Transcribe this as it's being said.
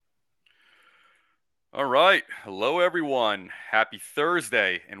All right. Hello, everyone. Happy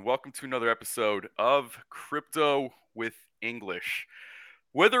Thursday, and welcome to another episode of Crypto with English.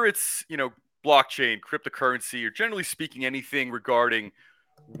 Whether it's, blockchain, cryptocurrency, or generally speaking, anything regarding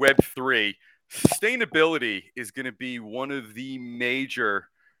Web3, sustainability is going to be one of the major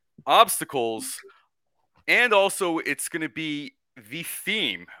obstacles, and also it's going to be the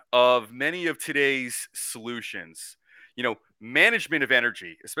theme of many of today's solutions. Management of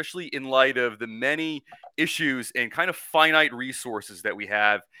energy, especially in light of the many issues and kind of finite resources that we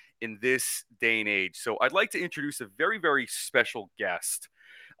have in this day and age. So, I'd like to introduce a very, very special guest.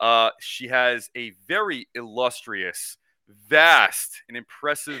 She has a very illustrious, vast, and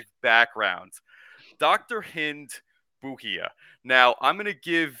impressive background. Dr. Hynd Bouhia. Now, I'm going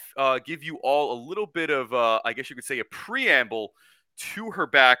to give you all a little bit of, I guess you could say, a preamble to her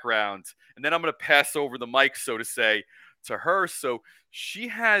background, and then I'm going to pass over the mic, so to say, to her. So she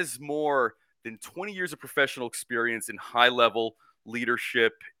has more than 20 years of professional experience in high-level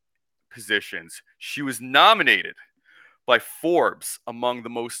leadership positions. She was nominated by Forbes among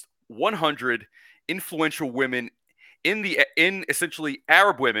the most 100 influential women in essentially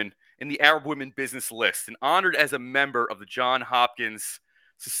Arab women in the Arab Women Business List, and honored as a member of the Johns Hopkins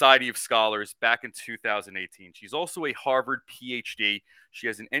Society of Scholars back in 2018. She's also a Harvard PhD. She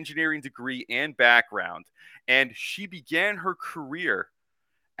has an engineering degree and background, and she began her career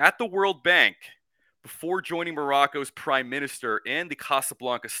at the World Bank before joining Morocco's prime minister and the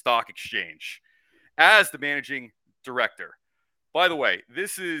Casablanca Stock Exchange as the managing director. By the way,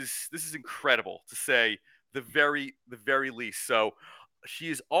 this is incredible to say the very least. So she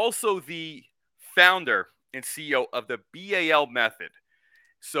is also the founder and CEO of the BAL Method.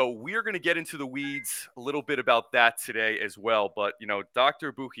 So we're going to get into the weeds a little bit about that today as well. But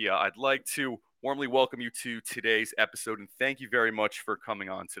Dr. Bouhia, I'd like to warmly welcome you to today's episode and thank you very much for coming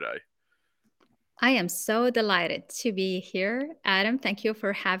on today. I am so delighted to be here, Adam. Thank you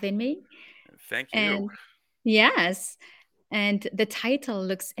for having me. Thank you. And yes, and the title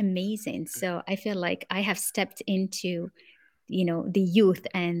looks amazing. So I feel like I have stepped into, the youth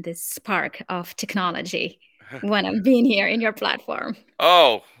and the spark of technology when I'm being here in your platform.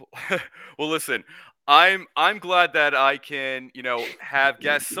 Oh, well, listen, I'm glad that I can, have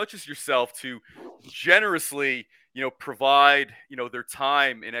guests such as yourself to generously, provide, their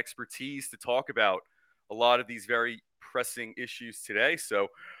time and expertise to talk about a lot of these very pressing issues today. So,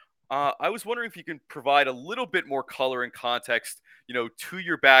 I was wondering if you can provide a little bit more color and context, to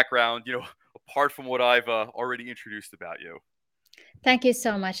your background, apart from what I've already introduced about you. Thank you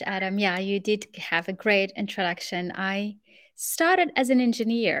so much, Adam. Yeah, you did have a great introduction. I started as an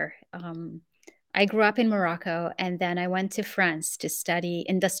engineer. I grew up in Morocco and then I went to France to study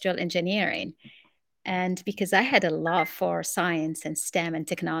industrial engineering. And because I had a love for science and STEM and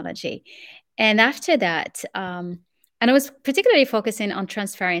technology. And after that, and I was particularly focusing on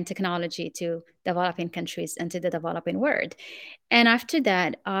transferring technology to developing countries and to the developing world. And after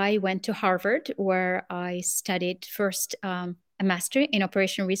that, I went to Harvard, where I studied first a master in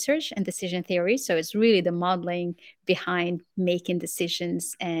operation research and decision theory. So it's really the modeling behind making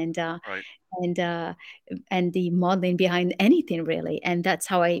decisions Right. and uh, and the modeling behind anything really. And that's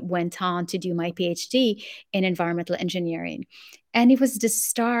how I went on to do my PhD in environmental engineering. And it was the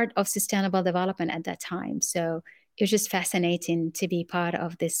start of sustainable development at that time. So it was just fascinating to be part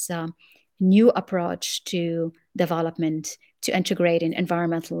of this new approach to development, to integrating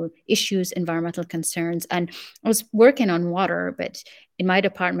environmental issues, environmental concerns. And I was working on water, but in my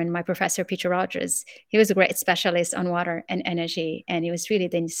department, my professor, Peter Rogers, he was a great specialist on water and energy. And it was really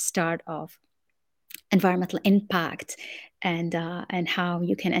the start of environmental impact and how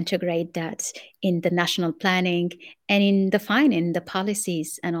you can integrate that in the national planning and in defining the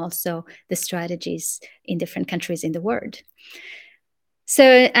policies and also the strategies in different countries in the world. So,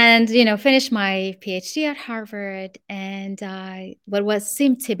 and finished my PhD at Harvard, and what was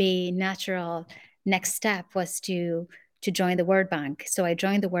seemed to be natural next step was to join the World Bank. So I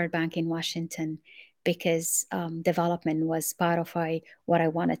joined the World Bank in Washington because development was part of what I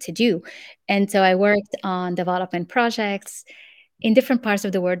wanted to do, and so I worked on development projects in different parts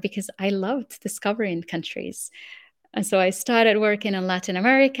of the world because I loved discovering countries. And so I started working in Latin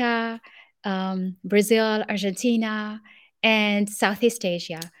America, Brazil, Argentina, and Southeast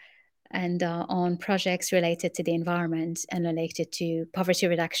Asia, and on projects related to the environment and related to poverty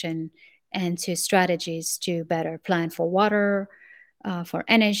reduction and to strategies to better plan for water, for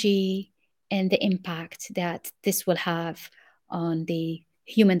energy, and the impact that this will have on the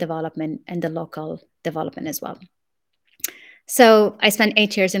human development and the local development as well. So I spent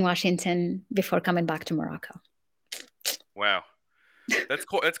 8 years in Washington before coming back to Morocco. Wow.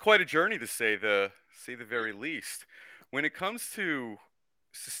 That's quite a journey to say the very least. When it comes to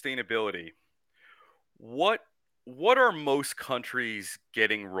sustainability, what what are most countries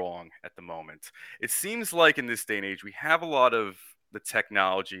getting wrong at the moment? It seems like in this day and age we have a lot of the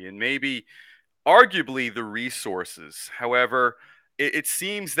technology and maybe arguably the resources. However, it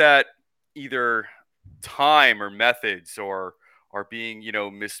seems that either time or methods are being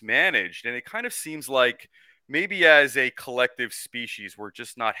mismanaged, and it kind of seems like maybe as a collective species we're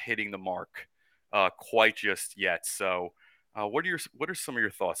just not hitting the mark quite just yet. So, what are some of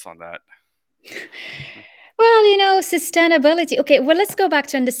your thoughts on that? Well, sustainability. Okay, well, let's go back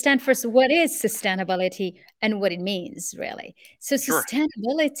to understand first what is sustainability and what it means, really. So, Sure,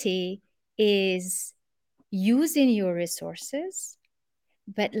 sustainability is using your resources,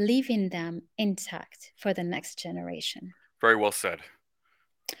 but leaving them intact for the next generation, very well said.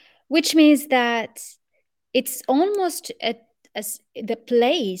 which means that it's almost the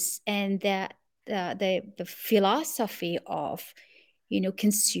place and the philosophy of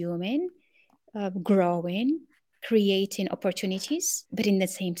consuming, growing, creating opportunities, but in the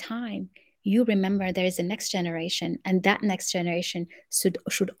same time, you remember there is a next generation, and that next generation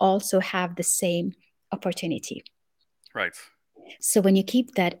should also have the same opportunity. Right, So when you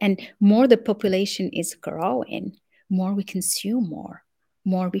keep that, and more the population is growing, more we consume more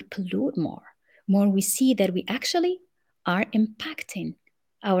we pollute more we see that we actually are impacting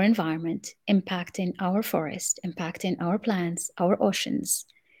our environment, impacting our forest, impacting our plants, our oceans.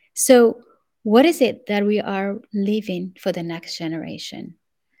 So what is it that we are leaving for the next generation?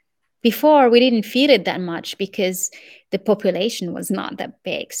 Before, we didn't feel it that much because the population was not that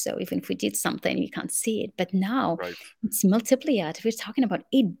big. So even if we did something, you can't see it. But now right. it's multiplied. We're talking about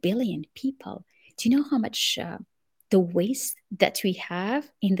 8 billion people. Do you know how much the waste that we have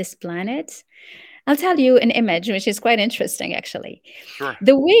in this planet? I'll tell you an image, which is quite interesting, actually. Sure.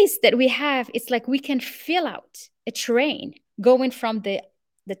 The waste that we have, it's like we can fill out a train going from the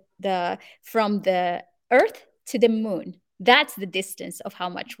Earth to the moon. That's the distance of how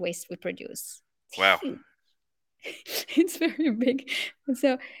much waste we produce. It's Wow. huge. It's very big.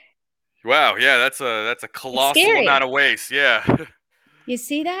 So Wow. Yeah, that's a it's colossal amount scary. of waste. Yeah. You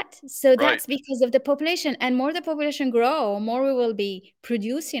see that? So Right. that's because of the population. And more the population grow, more we will be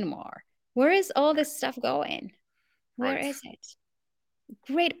producing more. Where is all this stuff going? Where Right. is it?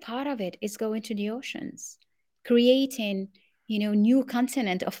 Great part of it is going to the oceans, creating, new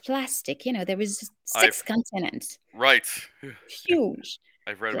continent of plastic. There is I've 6 continents, right. huge.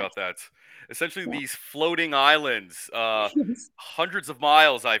 I've read about Plastic. that. Essentially, Yeah. these floating islands, Yes. hundreds of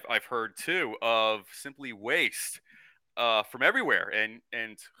miles. I've heard too of simply waste from everywhere,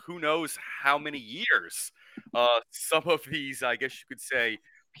 and who knows how many years. Some of these, I guess you could say,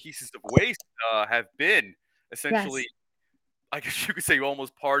 pieces of waste have been essentially, Yes. I guess you could say,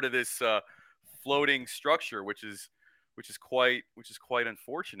 almost part of this floating structure, which is quite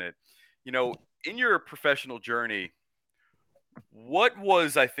unfortunate. You know, in your professional journey, what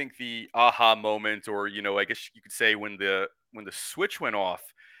was, I think, the aha moment, or I guess you could say when the switch went off,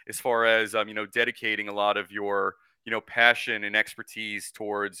 as far as dedicating a lot of your passion and expertise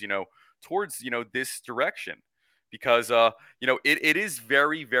towards this direction, because it is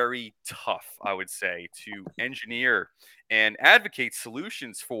very very tough, I would say, to engineer and advocate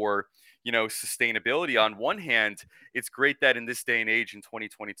solutions for sustainability. On one hand, it's great that in this day and age in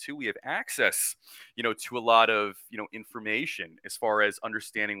 2022 we have access to a lot of information as far as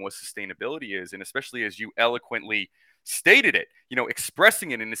understanding what sustainability is, and especially as you eloquently stated it, expressing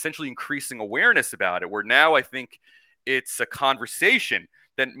it and essentially increasing awareness about it, where now I think it's a conversation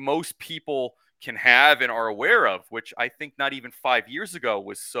that most people can have and are aware of, which I think not even 5 years ago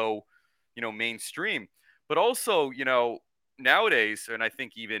was so mainstream. But also, nowadays, and I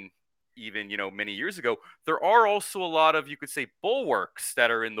think even many years ago, there are also a lot of, you could say, bulwarks that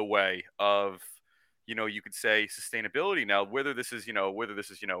are in the way of you could say, sustainability. Now, whether this is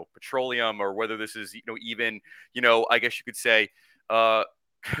petroleum, or whether this is even I guess you could say uh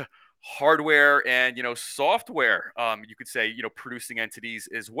hardware and software, you could say, producing entities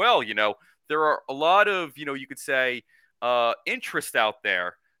as well. There are a lot of you could say interest out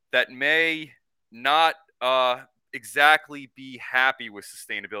there that may not exactly be happy with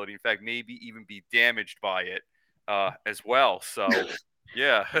sustainability. In fact, maybe even be damaged by it as well. So,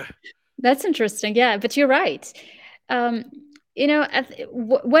 yeah. That's interesting. Yeah, but you're right. Um,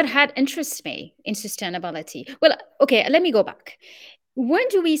 what had interests me in sustainability? Well, okay, let me go back. When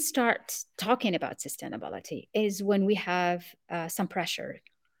do we start talking about sustainability? Is when we have some pressure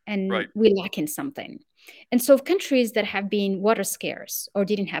and Right. we lack in something. And so, countries that have been water scarce or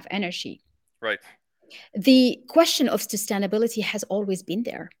didn't have energy, Right. The question of sustainability has always been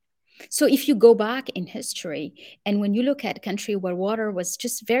there. So if you go back in history, and when you look at a country where water was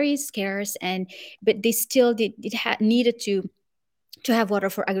just very scarce, and but they still needed to have water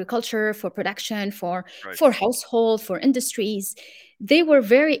for agriculture, for production, Right. for household, for industries, they were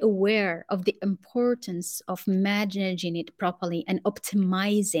very aware of the importance of managing it properly and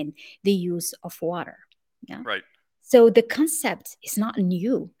optimizing the use of water. Yeah. Right. So the concept is not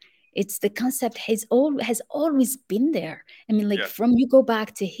new. It's the concept has always been there. I mean, like Yeah. from you go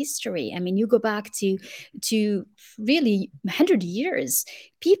back to history. I mean, you go back to really 100 years.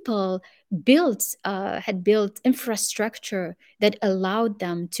 People had built infrastructure that allowed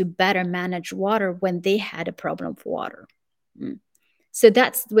them to better manage water when they had a problem with water. Mm. So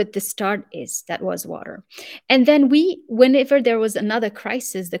that's what the start is. That was water. And then whenever there was another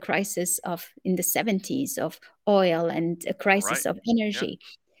crisis, the crisis of in the 70s of oil and a crisis Right. of Yeah. energy,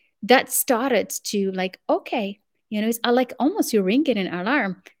 that started to like, okay, it's like almost you're ringing an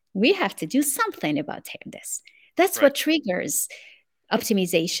alarm. We have to do something about this. That's Right. what triggers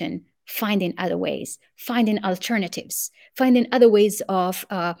optimization, finding other ways, finding alternatives, finding other ways of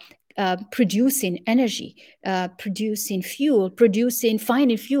producing energy, producing fuel,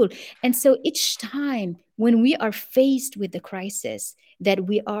 finding fuel. And so each time when we are faced with the crisis, that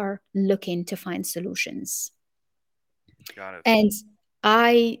we are looking to find solutions. Got it. And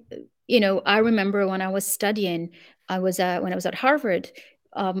I, I remember when I was studying, when I was at Harvard,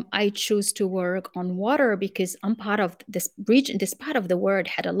 I chose to work on water because I'm part of this region. This part of the world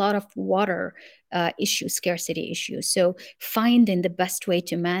had a lot of water issues, scarcity issues. So finding the best way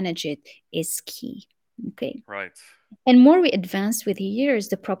to manage it is key. Okay. Right. And more we advance with the years,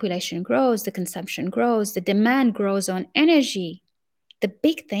 the population grows, the consumption grows, the demand grows on energy. The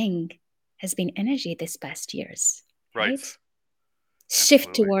big thing has been energy this past years, Right. right? Shift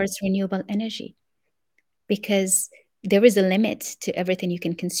Absolutely. towards renewable energy because there is a limit to everything you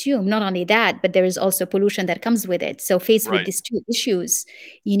can consume. Not only that, but there is also pollution that comes with it. So, faced with Right. these two issues,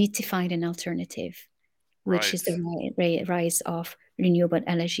 you need to find an alternative, which Right. is the rise of renewable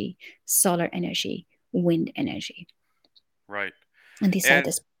energy, solar energy, wind energy. Right. And these are And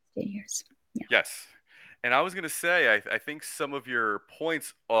the years. Yeah. yes. And I was going to say, I think some of your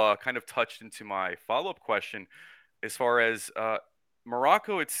points kind of touched into my follow up question as far as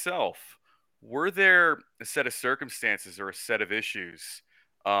Morocco itself. Were there a set of circumstances or a set of issues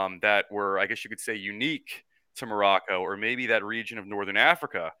that were, I guess you could say, unique to Morocco or maybe that region of Northern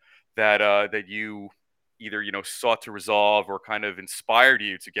Africa that you either sought to resolve or kind of inspired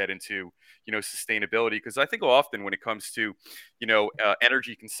you to get into sustainability? Because I think often when it comes to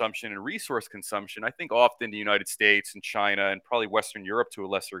energy consumption and resource consumption, I think often the United States and China and probably Western Europe to a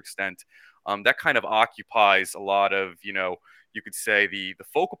lesser extent, that kind of occupies a lot of you could say the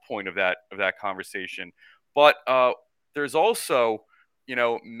focal point of that conversation. But there's also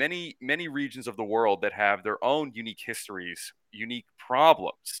many regions of the world that have their own unique histories, unique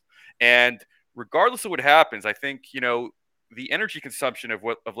problems, and regardless of what happens, I think the energy consumption of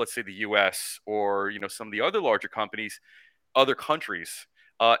let's say the U.S. or some of the other larger companies, other countries,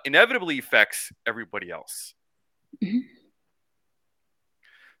 inevitably affects everybody else. Mhm.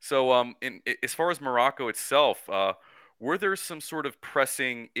 So, as far as Morocco itself, were there some sort of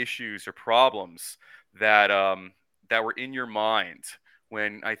pressing issues or problems that that were in your mind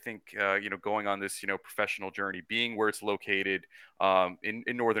when I think going on this professional journey, being where it's located in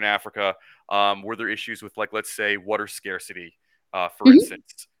northern Africa? Were there issues with, like, let's say water scarcity, for Mhm.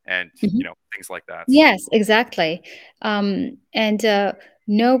 instance, and Mhm. things like that? Yes, exactly. And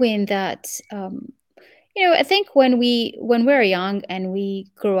knowing that I think when we're young and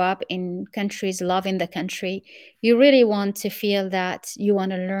we grow up in countries, loving the country, you really want to feel that you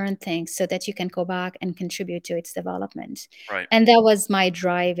want to learn things so that you can go back and contribute to its development. Right, And that was my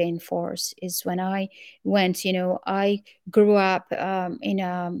driving force. Is when I went, I grew up in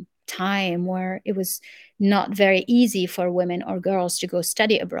a time where it was not very easy for women or girls to go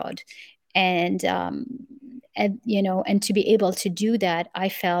study abroad, and and to be able to do that, I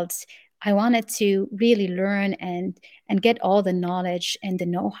felt I wanted to really learn and get all the knowledge and the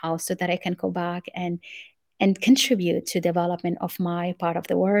know-how so that I can go back and contribute to development of my part of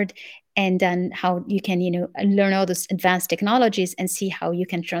the world, and then how you can learn all those advanced technologies and see how you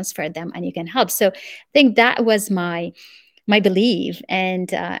can transfer them and you can help. So I think that was my belief,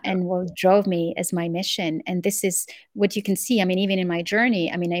 yeah, and what drove me as my mission. And this is what you can see. I mean, even in my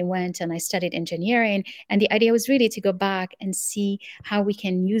journey, I mean, I went and I studied engineering, and the idea was really to go back and see how we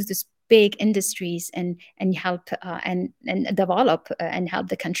can use this big industries and help and develop and help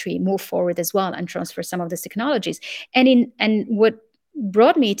the country move forward as well and transfer some of these technologies. And what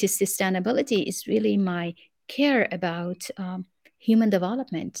brought me to sustainability is really my care about human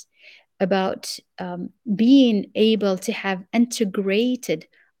development, about being able to have integrated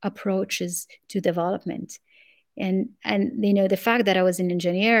approaches to development. And the fact that I was an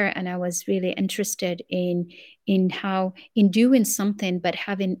engineer and I was really interested in how in doing something but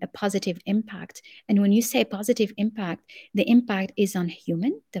having a positive impact. And when you say positive impact, the impact is on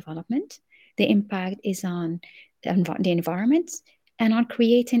human development, the impact is on the environment, and on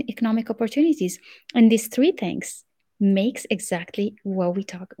creating economic opportunities. And these three things makes exactly what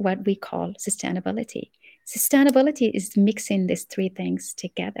we call sustainability. Sustainability is mixing these three things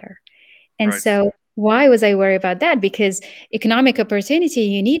together. And Right. so, why was I worried about that? Because economic opportunity,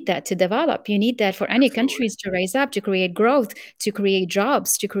 you need that to develop. You need that for any Absolutely. countries to rise up, to create growth, to create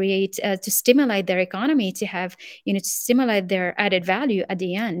jobs, to create, to stimulate their economy, to have, to stimulate their added value at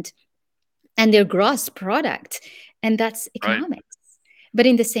the end and their gross product. And that's Right. economics. But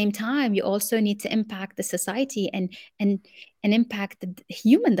in the same time, you also need to impact the society and and impact the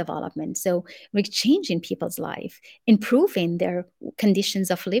human development. So we're changing people's life, improving their conditions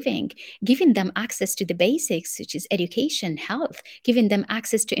of living, giving them access to the basics, which is education, health, giving them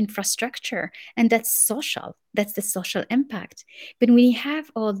access to infrastructure. And that's social. That's the social impact. But when you have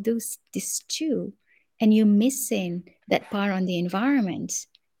all these two, and you're missing that part on the environment,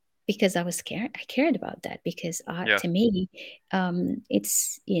 because I was scared. I cared about that because Yeah. to me,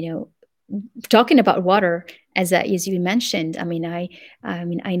 it's talking about water as you mentioned.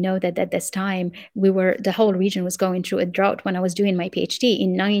 I know that at this time the whole region was going through a drought when I was doing my PhD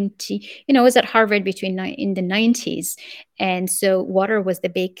in 90. I was at Harvard in the 90s, and so water was the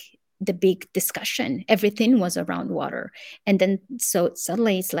big discussion. Everything was around water. And then so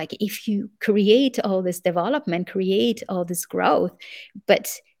suddenly it's like, if you create all this development, create all this growth,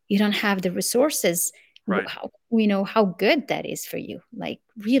 but you don't have the resources, Right. how how good that is for you. Like,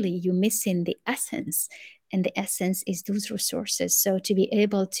 really, you're missing the essence, and the essence is those resources. So to be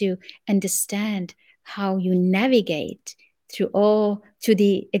able to understand how you navigate to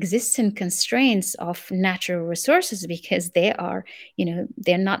the existing constraints of natural resources, because they're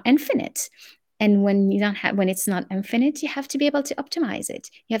not infinite. And when it's not infinite, you have to be able to optimize it.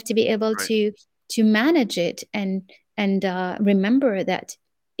 You have to be able Right. to manage it, and remember that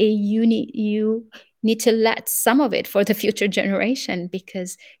you need to let some of it for the future generation,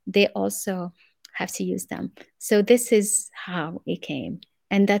 because they also have to use them. So this is how it came.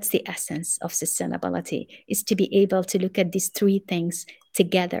 And that's the essence of sustainability, is to be able to look at these three things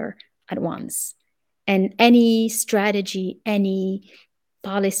together at once. And any strategy, any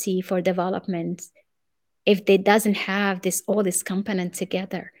policy for development, if they doesn't have this all this component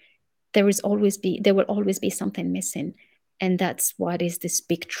together, there will always be something missing. And that's what is this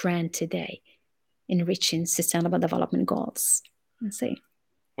big trend today in reaching sustainable development goals. Let's see.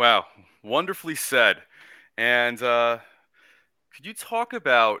 Wow. Wonderfully said. And could you talk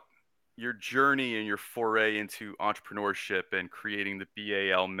about your journey and your foray into entrepreneurship and creating the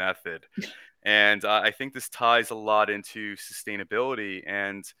BAL method? And I think this ties a lot into sustainability.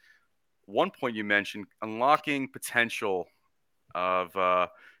 And one point you mentioned, unlocking potential of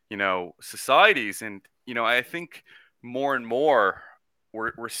societies. And I think more and more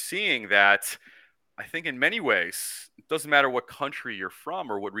we're seeing that. I think in many ways, it doesn't matter what country you're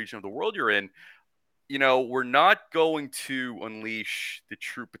from or what region of the world you're in, we're not going to unleash the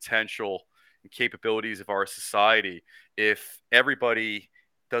true potential and capabilities of our society if everybody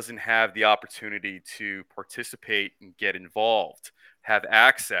doesn't have the opportunity to participate and get involved, have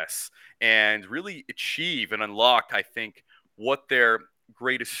access, and really achieve and unlock, I think, what their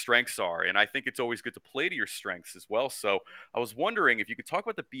greatest strengths are. And I think it's always good to play to your strengths as well. So I was wondering if you could talk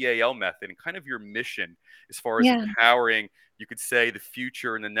about the BAL method and kind of your mission as far as Yeah. empowering, you could say, the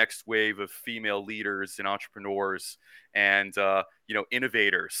future and the next wave of female leaders and entrepreneurs and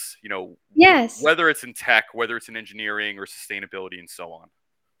innovators, Yes. whether it's in tech, whether it's in engineering or sustainability and so on.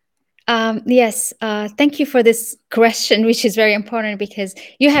 Yes. Thank you for this question, which is very important, because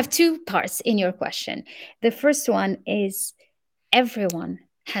you have two parts in your question. The first one is, everyone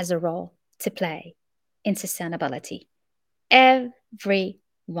has a role to play in sustainability.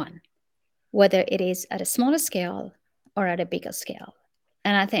 Everyone, whether it is at a smaller scale or at a bigger scale.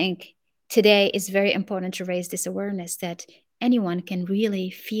 And I think today is very important to raise this awareness that anyone can really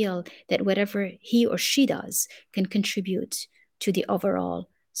feel that whatever he or she does can contribute to the overall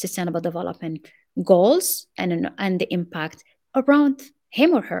sustainable development goals, and the impact around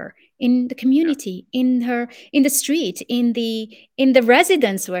him or her, in the Yeah. community, in the street, in the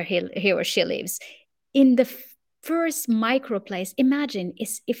residence where he or she lives, in the first micro place. Imagine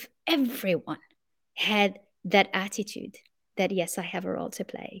is if everyone had that attitude. that yes, I have a role to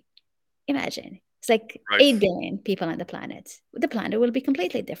play. Imagine it's like Right. 8 billion people on the planet. The planet will be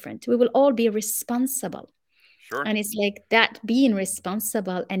completely different. We will all be responsible. Sure. And it's like that being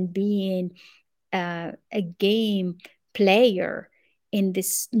responsible and being a game player in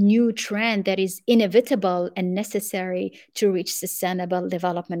this new trend that is inevitable and necessary to reach sustainable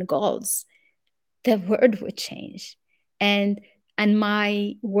development goals, the world would change. And and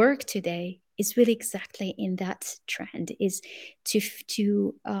my work today is really exactly in that trend, is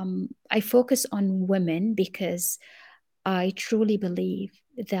to I focus on women because I truly believe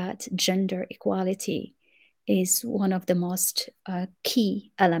that gender equality is one of the most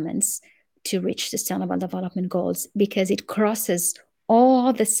key elements to reach sustainable development goals, because it crosses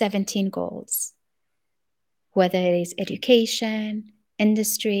all the 17 goals, whether it is education,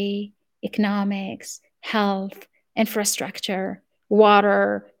 industry, economics, health, infrastructure,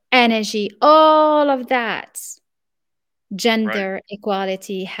 water, energy, all of that. Right. Gender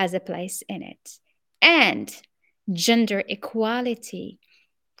equality has a place in it. And gender equality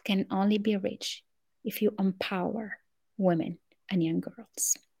can only be reached if you empower women and young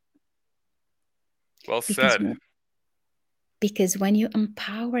girls. Well Because said. because when you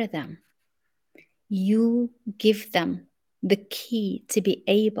empower them, you give them the key to be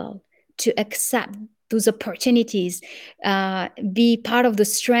able to accept those opportunities, be part of the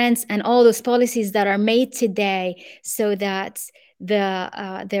strengths and all those policies that are made today, so that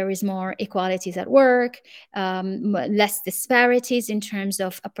there is more equalities at work, less disparities in terms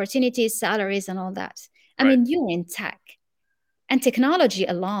of opportunities, salaries, and all that. I Right. mean, you're in tech and technology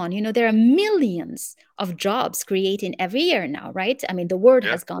alone. There are millions of jobs creating every year now, right? I mean, the world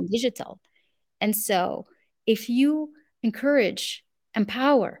Yeah. has gone digital. And so, if you encourage,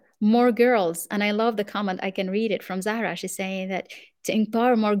 empower more girls, and I love the comment, I can read it from Zahra. She's saying that to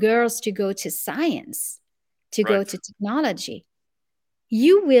empower more girls to go to science, to go Right. to technology,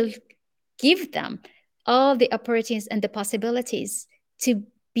 you will give them all the opportunities and the possibilities to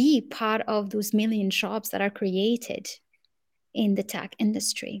be part of those million jobs that are created in the tech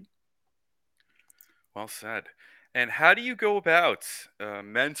industry. Well said. And how do you go about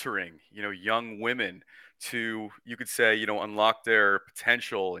mentoring, young women to, you could say, unlock their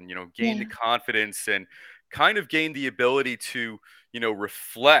potential and, gain the Yeah. confidence and kind of gain the ability to,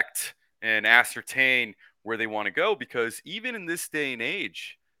 reflect and ascertain where they want to go? Because even in this day and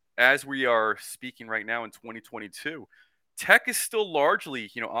age, as we are speaking right now in 2022, tech is still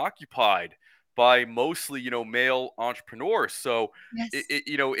largely, occupied by mostly, male entrepreneurs. So Yes.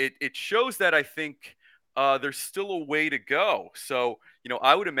 it shows that I think there's still a way to go. So,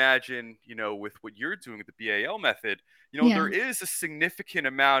 I would imagine, with what you're doing with the BAL method, there Yeah. is a significant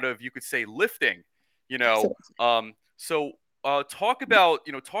amount of, you could say, lifting, you know. Absolutely. So,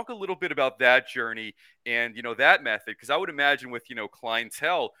 talk a little bit about that journey and, that method, because I would imagine with,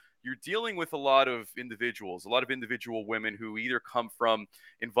 clientele, you're dealing with a lot of individuals, a lot of individual women who either come from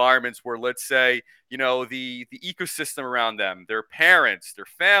environments where, let's say, the ecosystem around them, their parents, their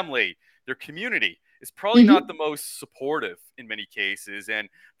family, their community is probably not Hmm. the most supportive in many cases. And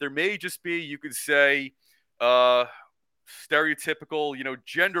there may just be, you could say, uh, stereotypical,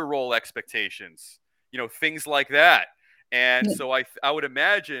 gender role expectations, things like that. And Yeah. so I would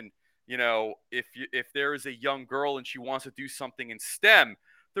imagine, if there is a young girl and she wants to do something in STEM,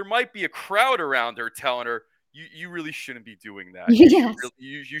 there might be a crowd around her telling her, you really shouldn't be doing that. Yes.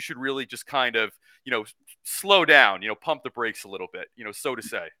 You should really just kind of, slow down, pump the brakes a little bit, so to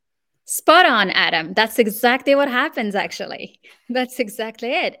say. Spot on, Adam. That's exactly what happens, actually. That's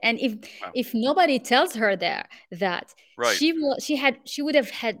exactly it. And if Wow. if nobody tells her that Right. she would have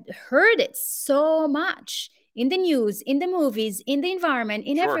had heard it so much in the news, in the movies, in the environment,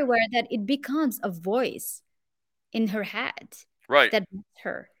 in Sure. everywhere, that it becomes a voice in her head Right. that moves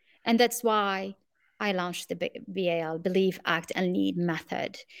her. And that's why I launched the BAL, Believe, Act, and Lead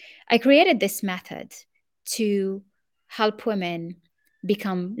method. I created this method to help women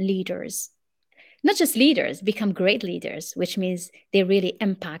become leaders, not just leaders, become great leaders, which means they really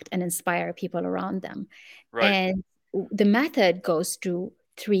impact and inspire people around them. Right. And the method goes through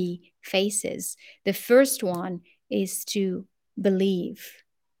three phases. The first one is to believe,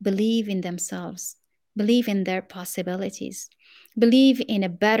 believe in themselves, believe in their possibilities, believe in a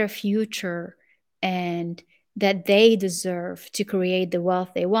better future, and that they deserve to create the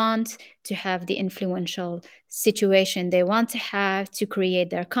wealth they want, to have the influential situation they want to have, to create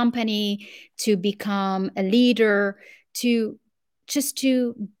their company, to become a leader, to just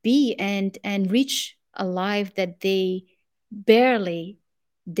to be and reach a life that they barely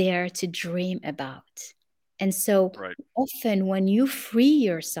dare to dream about. And so Right. often when you free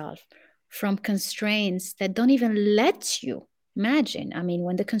yourself from constraints that don't even let you imagine. I mean,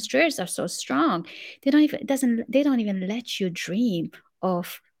 when the constraints are so strong, they don't even let you dream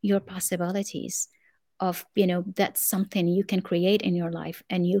of your possibilities, of, that's something you can create in your life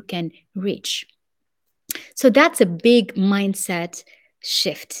and you can reach. So that's a big mindset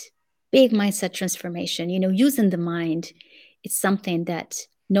shift, big mindset transformation. Using the mind, it's something that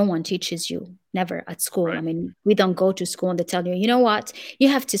no one teaches you, never at school. I Right. mean, we don't go to school and they tell you, you know what, you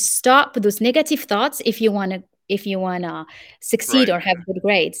have to stop those negative thoughts if you want to succeed Right. or have good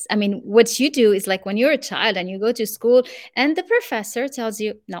grades. I mean, what you do is like when you're a child and you go to school and the professor tells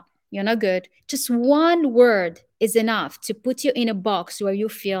you, no, you're not good. Just one word is enough to put you in a box where you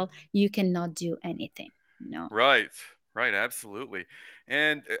feel you cannot do anything. No. Right, right, absolutely.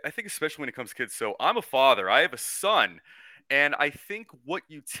 And I think especially when it comes to kids, so I'm a father, I have a son, and I think what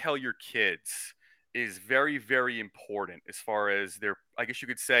you tell your kids is very, very important as far as their, I guess you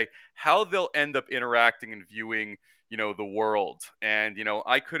could say, how they'll end up interacting and viewing, the world. And,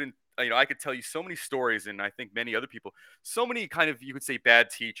 I could tell you so many stories, and I think many other people, so many kind of, you could say, bad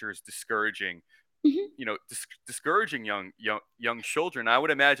teachers discouraging Mhm, discouraging young children. I would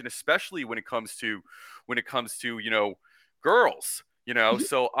imagine, especially when it comes to girls. mhm.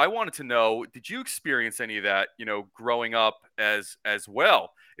 So I wanted to know, did you experience any of that? Growing up as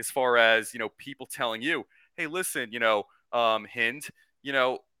well, as far as people telling you, hey, listen, Hind, you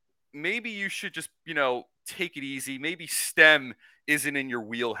know, maybe you should just take it easy. Maybe STEM isn't in your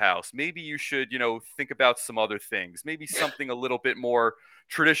wheelhouse. Maybe you should think about some other things. Maybe something a little bit more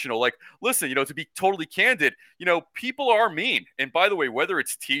traditional. Like, listen, to be totally candid, people are mean. And by the way, whether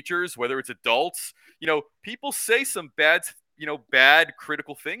it's teachers, whether it's adults, people say some bad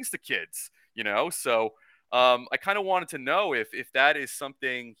critical things to kids, So I kind of wanted to know if that is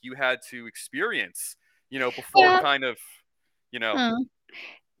something you had to experience, before Well, kind of, you know, uh,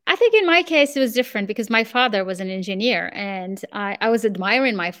 I think in my case it was different because my father was an engineer and I was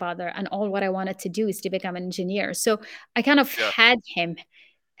admiring my father, and all what I wanted to do is to become an engineer. So I kind of yeah, had him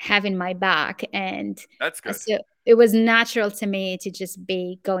having my back, and that's good. so it was natural to me to just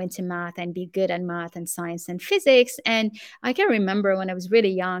be go into math and be good at math and science and physics. And I can remember when I was really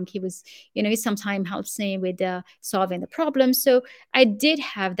young, he sometimes helps me with solving the problem. So I did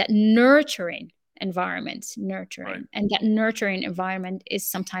have that Right, nurturing, and that nurturing environment is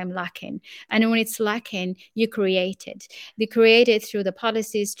sometimes lacking. And when it's lacking, you create it through the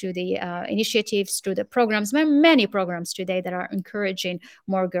policies, through the initiatives, through the programs. There are many programs today that are encouraging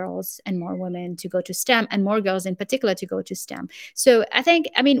more girls and more women to go to STEM, and more girls in particular to go to STEM. So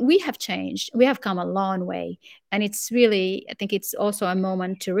I mean, we have changed. We have come a long way. And it's really, I think it's also a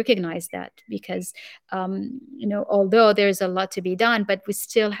moment to recognize that because, although there's a lot to be done, but we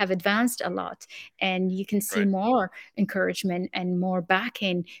still have advanced a lot. And you can see right, more encouragement and more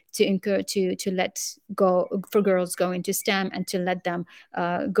backing to encourage to let go for girls go into STEM and to let them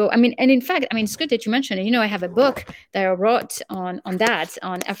go. I mean, and in fact, I mean, it's good that you mentioned it. I have a book that I wrote on that,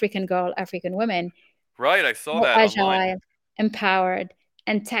 on African girl, African women, right. I saw how that online. agile, empowered,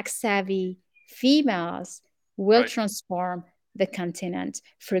 and tech savvy females will Right, transform the continent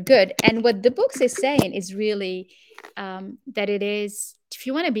for good. And what the book is saying is really that it is, if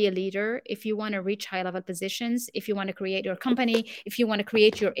you want to be a leader, if you want to reach high level positions, if you want to create your company, if you want to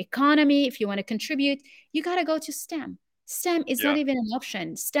create your economy, if you want to contribute, you got to go to STEM. STEM is not yeah, even an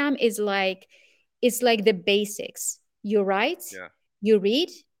option. STEM is like, it's like the basics. You write, yeah, you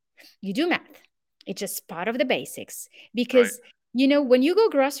read, you do math. It's just part of the basics. right, Because, when you go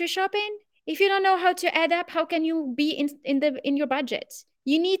grocery shopping, if you don't know how to add up, how can you be in your budget?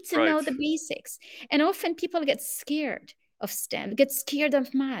 You need to right, know the basics. And often people get scared of STEM, get scared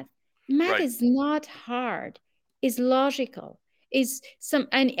of math. Math right, is not hard, it's logical. Is some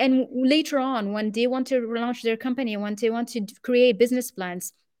and later on when they want to launch their company, when they want to create business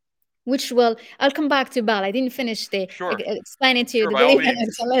plans, which will, I'll come back to BAL. I didn't finish the sure, explaining to you sure. the By all daily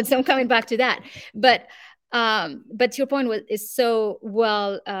means, balance, so I'm coming back to that. But your point is so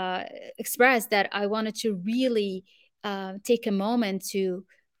well expressed that I wanted to really take a moment to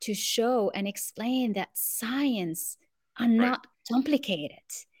show and explain that science are right, not complicated.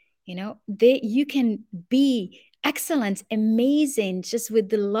 You can be excellent, amazing, just with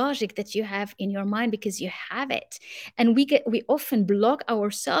the logic that you have in your mind because you have it. And we often block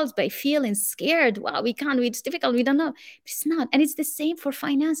ourselves by feeling scared. Wow, we can't, it's difficult, we don't know. It's not. And it's the same for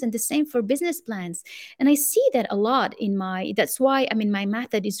finance and the same for business plans. And I see that a lot that's why, I mean, my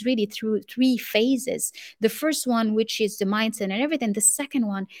method is really through three phases. The first one, which is the mindset and everything. The second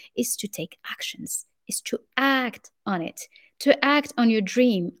one is to take actions, is to act on it, to act on your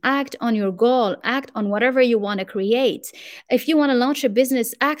dream, act on your goal, act on whatever you want to create. If you want to launch a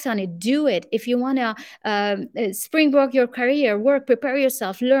business, act on it, do it. If you want to springboard your career, work, prepare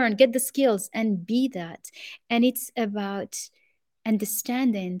yourself, learn, get the skills, and be that. And it's about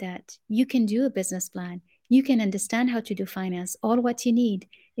understanding that you can do a business plan. You can understand how to do finance. All what you need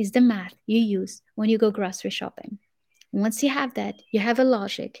is the math you use when you go grocery shopping. Once you have that, you have a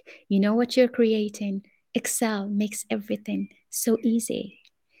logic, you know what you're creating. Excel makes everything so easy.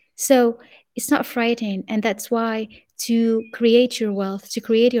 So it's not frightening. And that's why to create your wealth, to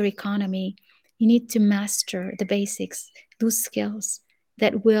create your economy, you need to master the basics, those skills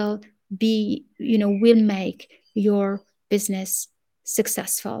that will will make your business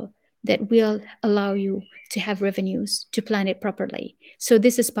successful, that will allow you to have revenues, to plan it properly. So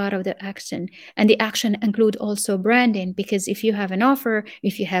this is part of the action. And the action include also branding, because if you have an offer,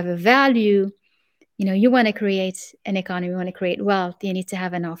 if you have a value, you want to create an economy, you want to create wealth, you need to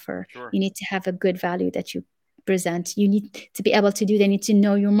have an offer, Sure. you need to have a good value that you present, you need to be able to do that, you need to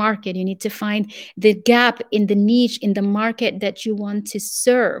know your market, you need to find the gap in the niche in the market that you want to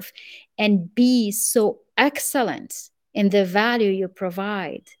serve, and be so excellent in the value you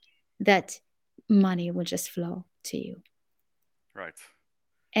provide that money will just flow to you. Right.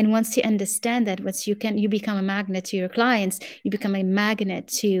 And once you understand that, once you become a magnet to your clients, you become a magnet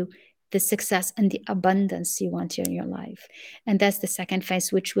to the success and the abundance you want in your life. And that's the second phase,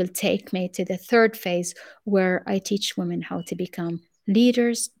 which will take me to the third phase, where I teach women how to become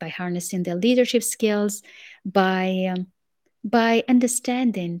leaders by harnessing their leadership skills, by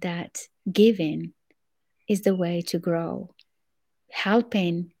understanding that giving is the way to grow,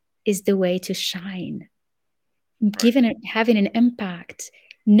 helping is the way to shine, Right. given it having an impact,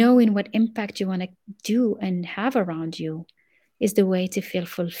 knowing what impact you want to do and have around you is the way to feel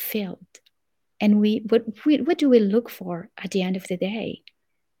fulfilled. And what do we look for at the end of the day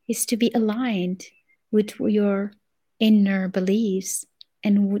is to be aligned with your inner beliefs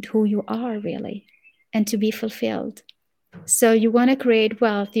and with who you are really, and to be fulfilled. So you want to create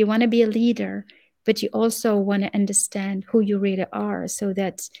wealth, you want to be a leader, but you also want to understand who you really are, so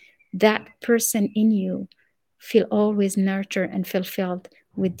that that person in you feel always nurtured and fulfilled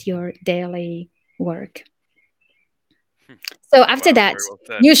with your daily work. So after Wow. that, Very well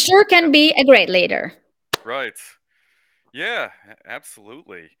said. you sure can Ab- be a great leader Right. Yeah.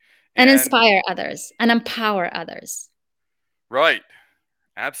 Absolutely. and And inspire others and empower others. right.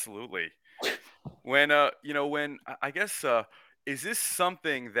 Absolutely. When when I guess is this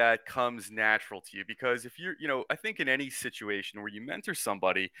something that comes natural to you? Because if you're, I think in any situation where you mentor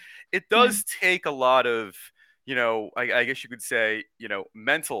somebody, it Yeah, does take a lot of, I guess you could say,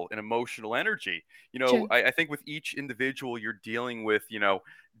 mental and emotional energy. true. I think with each individual you're dealing with,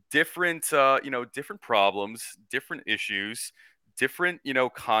 different, different problems, different issues, different,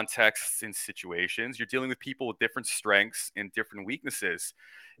 contexts and situations. You're dealing with people with different strengths and different weaknesses.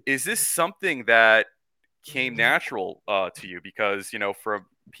 Is this something that came natural to you? Because from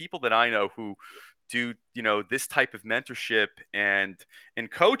people that I know who do this type of mentorship and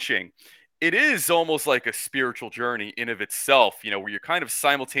coaching, it is almost like a spiritual journey in of itself, where you're kind of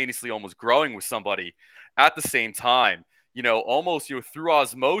simultaneously almost growing with somebody at the same time, almost through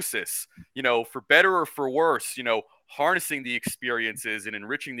osmosis, for better or for worse, harnessing the experiences and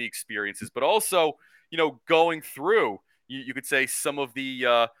enriching the experiences, but also going through, you could say, some of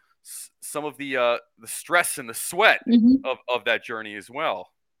the stress and the sweat Mhm. of that journey as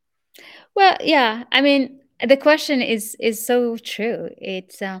well. Well, yeah. I mean, the question is so true.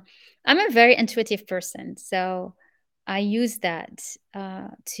 I'm a very intuitive person, so I use that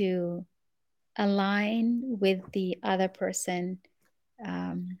to align with the other person,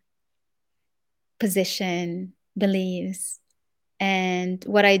 um, position, beliefs. And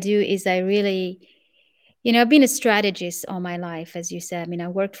what I do is I really, I've been a strategist all my life, as you said. I mean, I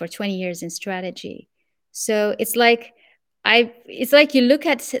worked for 20 years in strategy. So it's like you look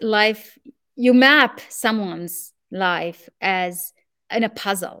at life, you map someone's life as in a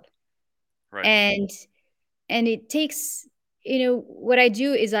puzzle. Right. And it takes, what I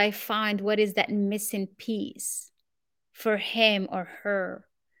do is I find what is that missing piece for him or her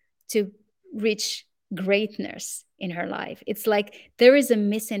to reach greatness in her life. It's like there is a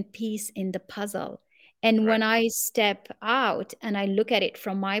missing piece in the puzzle. And when Right. I step out and I look at it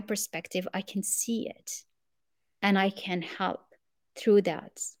from my perspective, I can see it and I can help through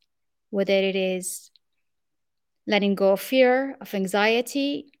that. Whether it is letting go of fear, of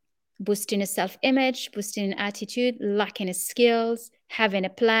anxiety, boosting a self image, boosting an attitude, lacking a skills, having a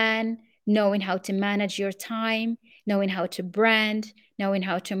plan, knowing how to manage your time, knowing how to brand, knowing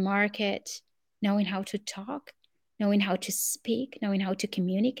how to market, knowing how to talk, knowing how to speak, knowing how to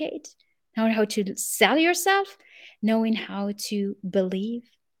communicate, knowing how to sell yourself, knowing how to believe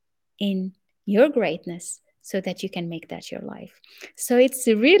in your greatness so that you can make that your life. So it's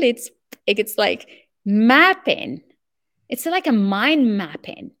like mapping. It's like a mind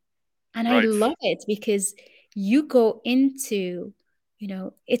mapping. And I Right. love it because you go into, you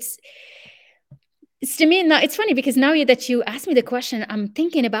know, it's to me now it's funny because now that you asked me the question, I'm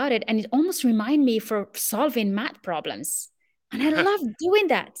thinking about it and it almost remind me for solving math problems. And I love doing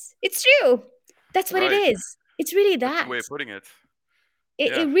that. It's true. That's what it Right. is. It's really That's a good that. way of putting it.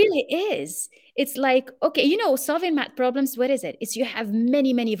 It Yeah. really is. It's like, okay, solving math problems, what is it? It's you have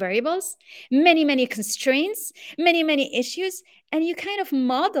many, many variables, many, many constraints, many, many issues, and you kind of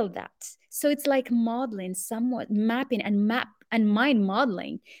model that. So it's like modeling, somewhat mapping and mind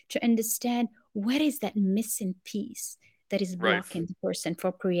modeling to understand what is that missing piece that is Right. blocking the person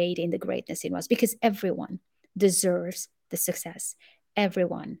for creating the greatness in us. Because everyone deserves the success.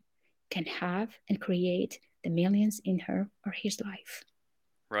 Everyone can have and create the millions in her or his life.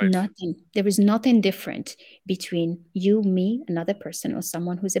 Right. Nothing. There is nothing different between you, me, another person, or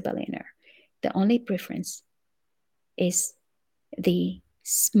someone who's a billionaire. The only difference is the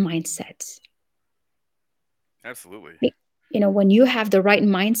mindset. Absolutely. When you have the right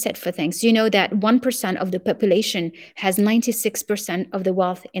mindset for things, you know that 1% of the population has 96% of the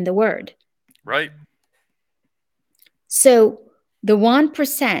wealth in the world. Right. So the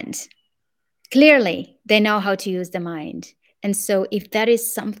 1%, clearly, they know how to use the mind. And so if that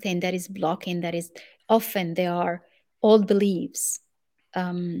is something that is blocking, that is often they are old beliefs,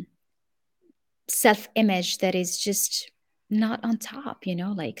 um, self-image that is just not on top,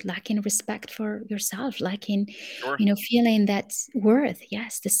 like lacking respect for yourself, lacking, Sure. feeling that worth.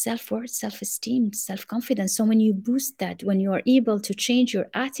 Yes, the self-worth, self-esteem, self-confidence. So when you boost that, when you are able to change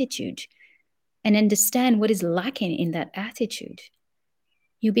your attitude and understand what is lacking in that attitude,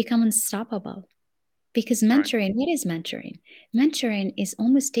 you become unstoppable. Because Right. mentoring, what is mentoring? Mentoring is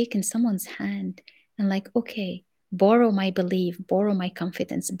almost taking someone's hand and like, okay, borrow my belief, borrow my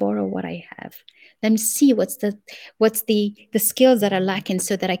confidence, borrow what I have. Let me see what's the skills that are lacking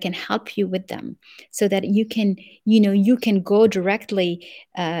so that I can help you with them, so that you can go directly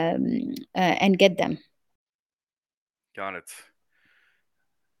and get them. Got it.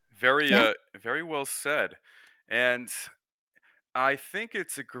 Very Yeah. very well said. And I think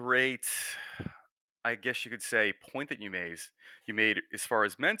it's a great, I guess you could say, point that you made as far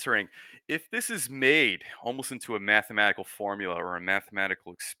as mentoring. If this is made almost into a mathematical formula or a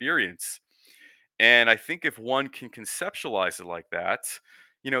mathematical experience, and I think if one can conceptualize it like that,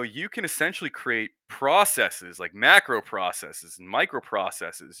 you can essentially create processes like macro processes and micro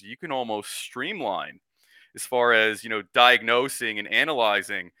processes. You can almost streamline as far as, diagnosing and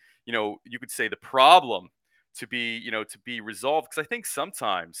analyzing, you could say the problem to be resolved. Because I think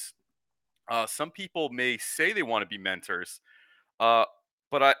sometimes some people may say they want to be mentors, uh,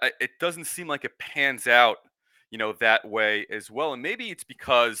 but it doesn't seem like it pans out, that way as well. And maybe it's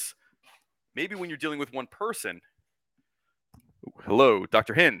because maybe when you're dealing with one person. Hello,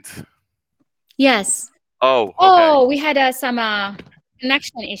 Dr. Hynd. Yes. Oh, okay. Oh, we had some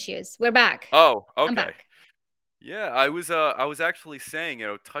connection issues. We're back. Oh, I'm okay. back. Yeah, I was actually saying,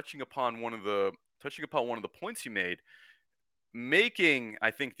 touching upon one of the points you made, making,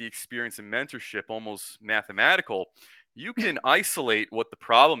 I think, the experience of mentorship almost mathematical. You can isolate what the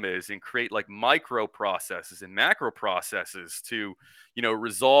problem is and create like micro processes and macro processes to,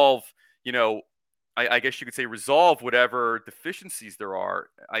 resolve, you know, I guess you could say resolve whatever deficiencies there are.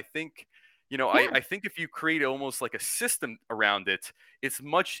 I think, Yeah. I think if you create almost like a system around it, it's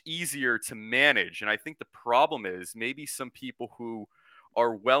much easier to manage. And I think the problem is maybe some people who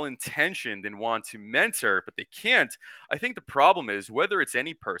are well intentioned and want to mentor, but they can't. I think the problem is whether it's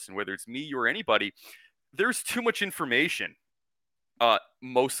any person, whether it's me or anybody, there's too much information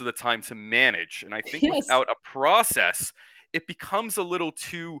most of the time to manage. And I think Yes. without a process, it becomes a little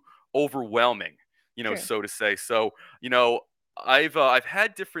too overwhelming, True. so to say. So, you know, I've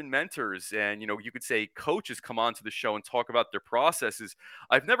had different mentors and, you could say coaches come onto the show and talk about their processes.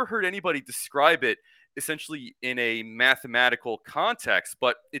 I've never heard anybody describe it essentially in a mathematical context,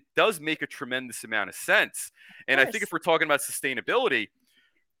 but it does make a tremendous amount of sense. Of And I think if course. we're talking about sustainability,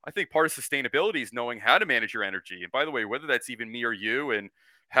 I think part of sustainability is knowing how to manage your energy. And by the way, whether that's even me or you and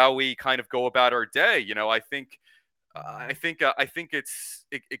how we kind of go about our day, I think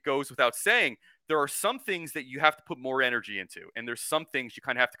it goes without saying there are some things that you have to put more energy into, and there's some things you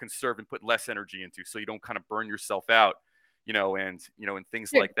kind of have to conserve and put less energy into, so you don't kind of burn yourself out, and things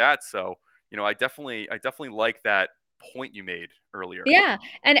True. like that. So I definitely like that point you made earlier. Yeah.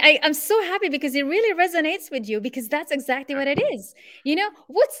 And I'm so happy because it really resonates with you because that's exactly Yeah, what it is.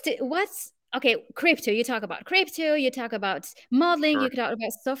 What's okay, crypto, you talk about crypto, you talk about modeling, you sure. talk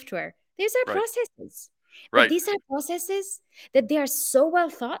about software. These are Right. processes. But Right. these are processes that they are so well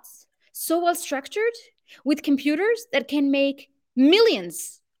thought, so well structured with computers that can make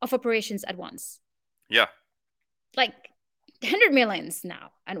millions of operations at once. Yeah. Like 100 millions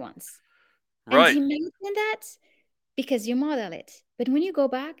now at once. And Right. imagine that because you model it. But when you go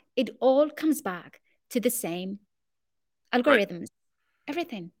back, it all comes back to the same Right. algorithms.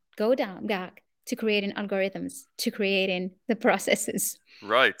 Everything go down back to creating algorithms, to creating the processes.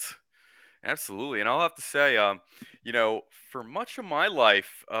 Right. Absolutely. And I'll have to say, you know, for much of my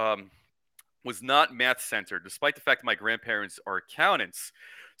life, was not math centered, despite the fact that my grandparents are accountants.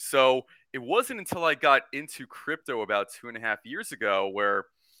 So it wasn't until I got into crypto about 2.5 years ago where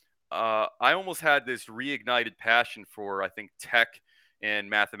I almost had this reignited passion for, I think, tech and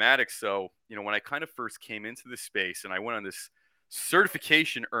mathematics. So, you know, when I kind of first came into this space and I went on this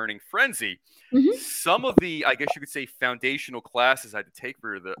certification earning frenzy, Hmm. some of the, I guess you could say, foundational classes I had to take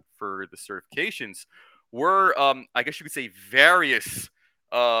for the certifications were, I guess you could say, various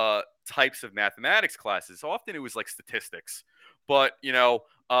types of mathematics classes. So often it was like statistics, but you know,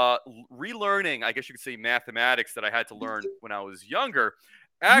 relearning, I guess you could say, mathematics that I had to learn when I was younger.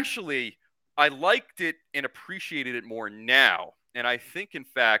 Actually, I liked it and appreciated it more now. And I think, in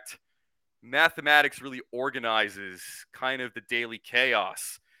fact, mathematics really organizes kind of the daily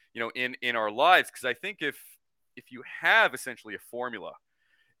chaos, you know, in our lives. Because I think if you have essentially a formula,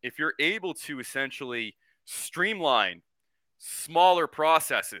 if you're able to essentially streamline smaller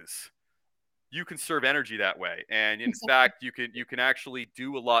processes, you can serve energy that way. And in Exactly. fact, you can actually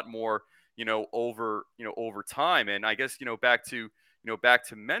do a lot more, over time. And I guess, back to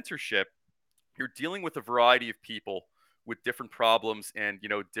mentorship, you're dealing with a variety of people with different problems and,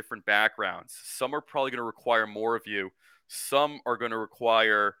 different backgrounds. Some are probably going to require more of you. Some are going to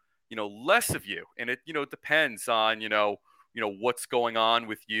require, less of you. And it, depends on, what's going on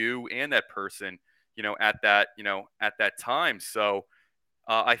with you and that person, at that time. So,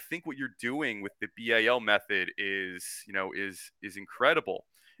 I think what you're doing with the BAL method is incredible.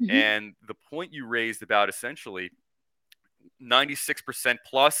 Hmm. And the point you raised about essentially 96%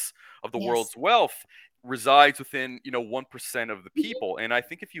 plus of the Yes. world's wealth resides within 1% of the Mhm. people. And I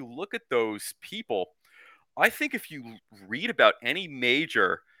think if you look at those people, I think if you read about any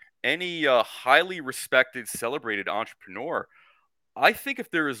highly respected, celebrated entrepreneur, I think if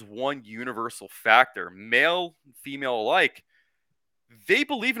there is one universal factor, male, female alike, they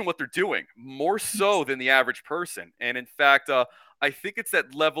believe in what they're doing more so Yes. than the average person. And in fact, I think it's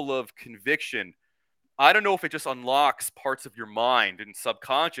that level of conviction. I don't know if it just unlocks parts of your mind and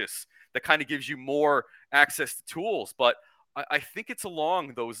subconscious that kind of gives you more access to tools, but I think it's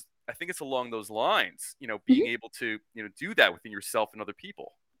along those. I think it's along those lines. Being Mhm. able to do that within yourself and other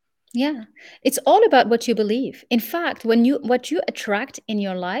people. Yeah. It's all about what you believe. In fact, when you what you attract in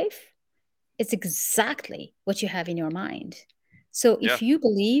your life, it's exactly what you have in your mind. So Yeah. if you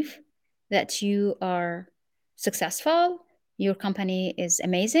believe that you are successful, your company is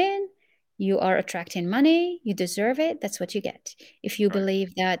amazing, you are attracting money, you deserve it, that's what you get. If you Right.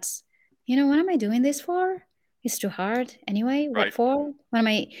 believe that, what am I doing this for? It's too hard anyway. What Right. for? What am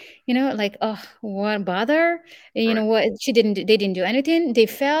I, like, oh, what bother? Right. What they didn't do anything. They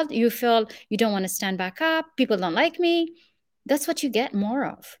failed. You failed. You don't want to stand back up. People don't like me. That's what you get more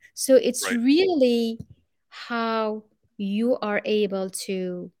of. So it's Right. really how you are able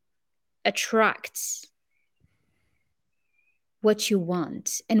to attract what you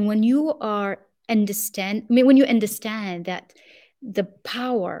want. And when you when you understand that the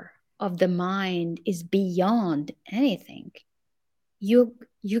power of the mind is beyond anything, you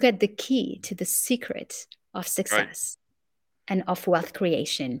get the key to the secret of Right. success and of wealth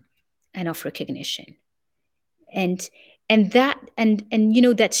creation and of recognition. and and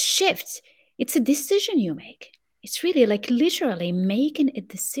that shift, it's a decision you make. It's really like literally making a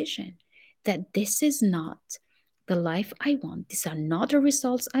decision that this is not the life I want, these are not the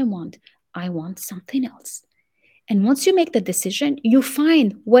results I want something else. And once you make the decision, you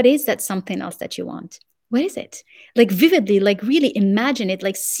find what is that something else that you want. What is it? Like vividly, like really imagine it,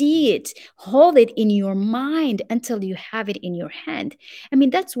 like see it, hold it in your mind until you have it in your hand. I mean,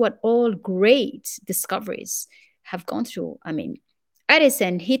 that's what all great discoveries have gone through. I mean,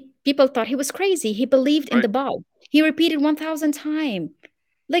 Edison, people thought he was crazy. He believed in Right. the bulb. He repeated 1,000 times.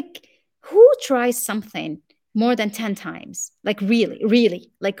 Like, who tries something more than 10 times? Like, really,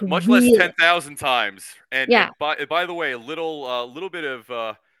 really, like, Much less really. 10,000 times. And Yeah. by the way, a little bit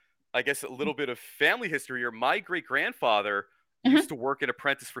of I guess, a little bit of family history here. My great grandfather Uh-huh. used to work an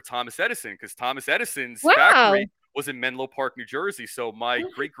apprentice for Thomas Edison because Thomas Edison's Wow. factory was in Menlo Park, New Jersey. So my Oh my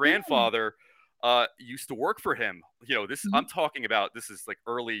great God. grandfather used to work for him. This I'm Mhm. talking about. This is like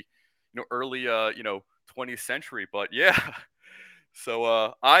early 20th century. But yeah,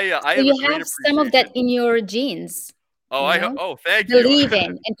 so I So have a you great have some of that appreciation. in your genes, Oh, you know, thank you.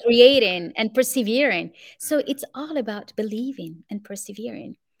 believing and creating and persevering. So it's all about believing and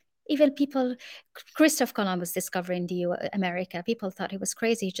persevering. Even people, Christoph Columbus discovering America, people thought he was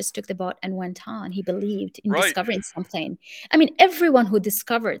crazy. He just took the boat and went on. He believed in Right, discovering something. I mean, everyone who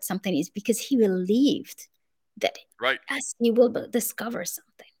discovered something is because he believed that, right, yes, he will discover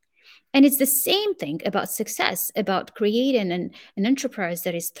something. And it's the same thing about success, about creating an enterprise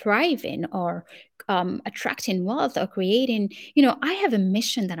that is thriving or attracting wealth or creating. I have a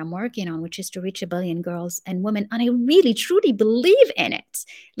mission that I'm working on, which is to reach 1 billion girls and women. And I really, truly believe in it.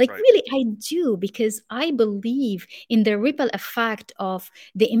 Like, right, really, I do, because I believe in the ripple effect of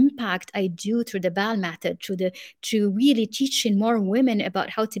the impact I do through the BAL method, to really teaching more women about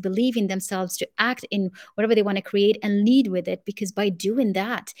how to believe in themselves, to act in whatever they want to create and lead with it. Because by doing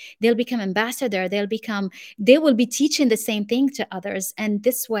that, they'll become ambassador, they will be teaching the same thing to others, and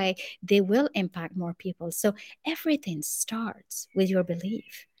this way they will impact more people. So everything starts with your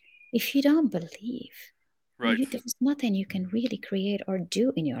belief. If you don't believe, right. there's nothing you can really create or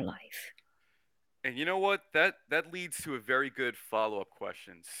do in your life. And you know what? That leads to a very good follow-up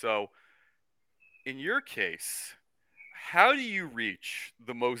question. So, in your case, how do you reach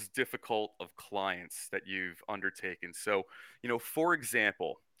the most difficult of clients that you've undertaken? So, for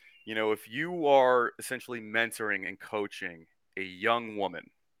example, if you are essentially mentoring and coaching a young woman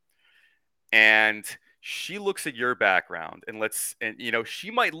and she looks at your background and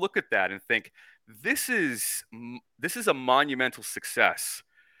she might look at that and think this is a monumental success.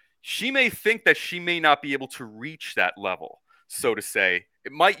 She may think that she may not be able to reach that level, so to say.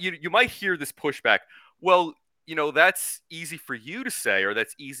 You might hear this pushback. Well, that's easy for you to say, or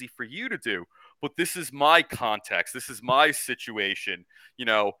that's easy for you to do, but this is my context, this is my situation,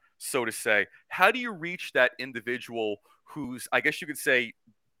 so to say. How do you reach that individual who's, I guess you could say,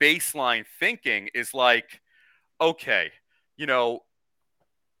 baseline thinking is like, okay, you know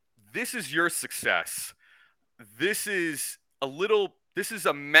this is your success, this is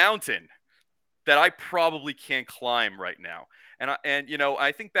a mountain that I probably can't climb right now. And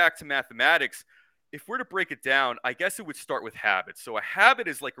I think back to mathematics. If we're to break it down, I guess it would start with habits. So a habit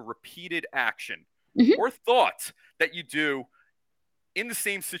is like a repeated action Mhm, or thought that you do in the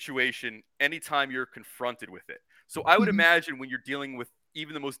same situation anytime you're confronted with it. So I would mhm, imagine when you're dealing with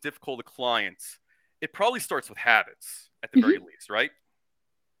even the most difficult of clients, it probably starts with habits at the very mhm. least, right?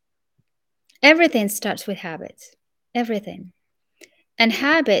 Everything starts with habits. Everything. And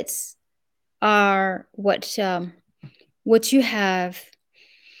habits are what you have,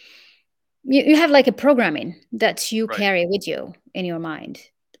 like a programming that you Right, carry with you in your mind,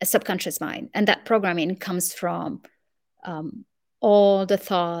 a subconscious mind, and that programming comes from um, all the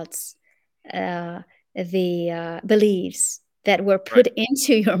thoughts, uh, the beliefs that were right, put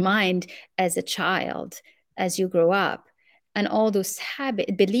into your mind as a child, as you grow up. And all those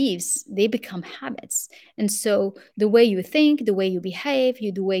beliefs, they become habits. And so the way you think, the way you behave,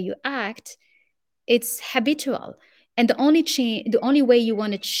 the way you act, it's habitual. And the only way you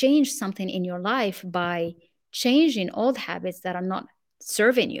want to change something in your life by changing old habits that are not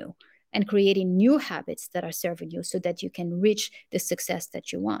serving you and creating new habits that are serving you so that you can reach the success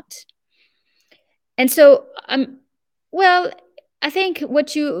that you want. And so well, I think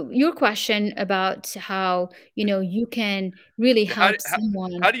your question about how you can really Yeah, how, help how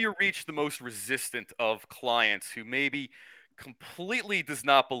someone. how do you reach the most resistant of clients who maybe completely does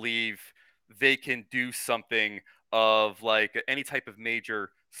not believe they can do something of like any type of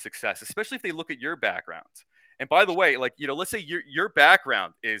major success, especially if they look at your background. And by the way, like, let's say your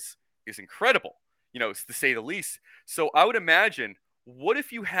background is incredible, to say the least. So I would imagine, what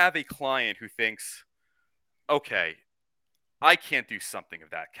if you have a client who thinks, okay, I can't do something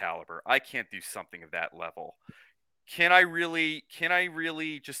of that caliber. I can't do something of that level. Can I really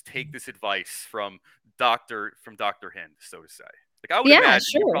just take this advice from Dr. Hynd, so to say? Like, I would Yeah,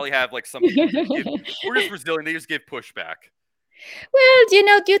 imagine you sure. probably have like some people just give we're just resilient, they just give pushback. Well,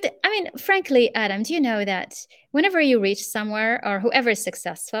 I mean, frankly, Adam, do you know that whenever you reach somewhere or whoever is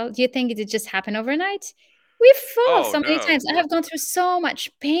successful, do you think it just happened overnight? We fall Oh so many no, of times. I course have gone through so much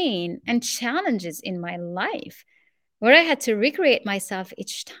pain and challenges in my life where I had to recreate myself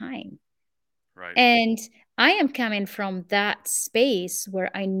each time. not. Right. And I am coming from that space where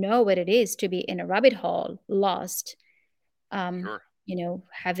I know what it is to be in a rabbit hole, lost, um, Sure.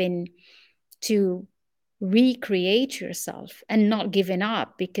 having to recreate yourself and not giving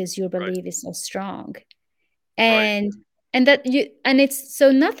up because your Right. belief is so strong. Right. And it's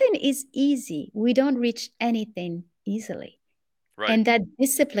so nothing is easy. We don't reach anything easily. Right. And that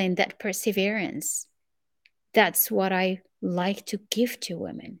discipline, that perseverance, that's what I like to give to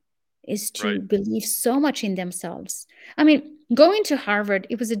women, is Right. to believe so much in themselves. I mean, going to Harvard,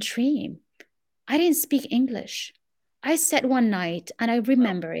 it was a dream. I didn't speak English. I sat one night, and I Wow.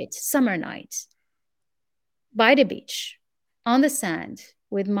 remember it, summer night, by the beach, on the sand,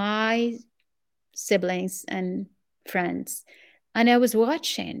 with my siblings and friends. And I was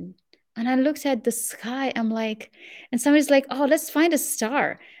watching, and I looked at the sky. I'm like, and somebody's like, oh, let's find a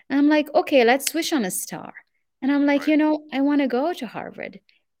star. And I'm like, okay, let's wish on a star. And I'm like, Right. I want to go to Harvard.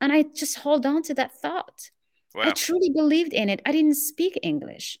 And I just hold on to that thought. I Wow. truly believed in it. I didn't speak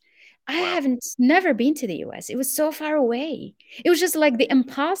English. I Wow. haven't never been to the US. It was so far away. It was just like the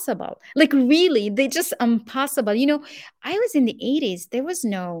impossible. Like really, they just impossible. I was in the 80s. There was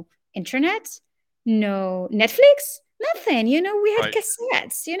no internet, no Netflix, nothing. We had Right.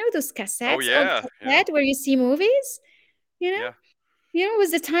 cassettes. Those Oh cassettes, old yeah. Yeah. cassette where you see movies. You know, Yeah. it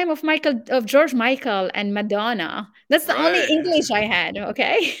was the time of George Michael and Madonna. That's the only Right. English I had.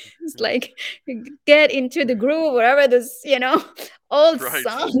 Okay, it's like get into the groove, wherever this, old Right.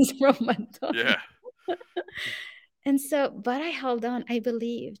 songs from Madonna. Yeah. And so, but I held on. I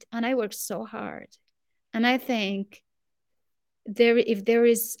believed, and I worked so hard. And I think if there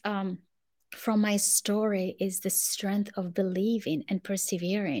is from my story is the strength of believing and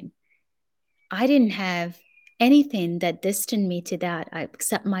persevering. I didn't have anything that distanced me to that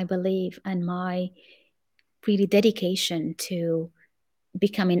except my belief and my really dedication to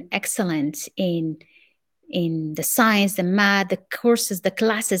becoming excellent in the science, the math, the courses, the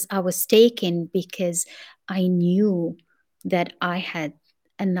classes I was taking, because I knew that I had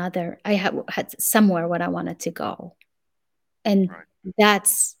somewhere where I wanted to go. And Right.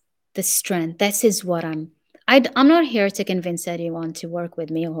 that's the strength. This is what I'm not here to convince anyone to work with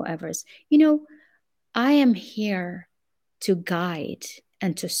me or whoever's. I am here to guide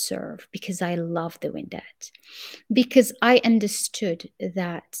and to serve because I love doing that. Because I understood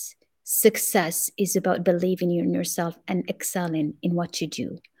that success is about believing in yourself and excelling in what you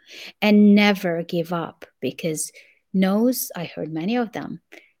do, and never give up. Because no's, I heard many of them.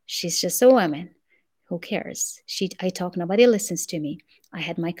 She's just a woman. Who cares? I talk, nobody listens to me. I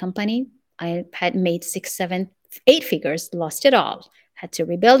had my company. I had made 6, 7, 8 figures, lost it all, had to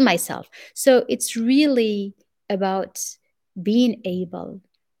rebuild myself. So it's really about being able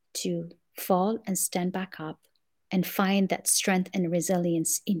to fall and stand back up and find that strength and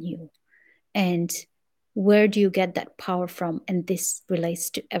resilience in you. And where do you get that power from? And this relates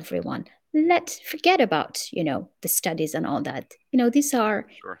to everyone. Let's forget about the studies and all that. These are,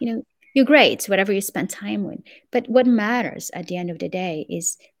 Sure. your grades, whatever you spend time with. But what matters at the end of the day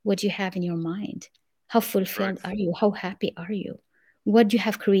is what you have in your mind. How Right. fulfilled are you? How happy are you? What you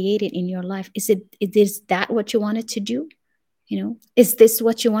have created in your life, is that what you wanted to do? Is this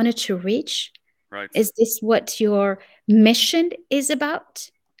what you wanted to reach? Right. Is this what your mission is about?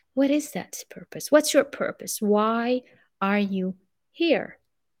 What is that purpose? What's your purpose? Why are you here?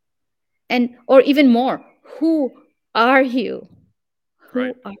 And, or even more, who are you?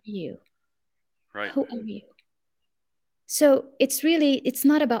 Right. Who are you? Right. Who are you? So it's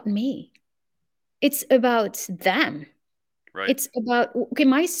not about me. It's about them. Right. It's about, okay,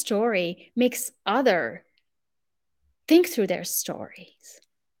 my story makes other think through their stories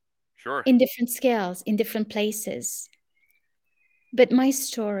Sure. in different scales, in different places. But my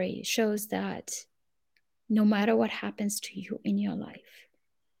story shows that no matter what happens to you in your life,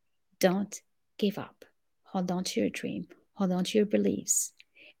 don't give up. Hold on to your dream, hold on to your beliefs.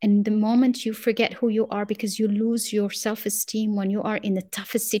 And the moment you forget who you are because you lose your self esteem when you are in the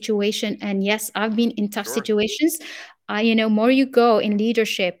toughest situation, and yes, I've been in tough Sure. situations. More you go in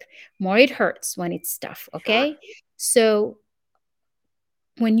leadership, more it hurts when it's tough. Sure. Okay. So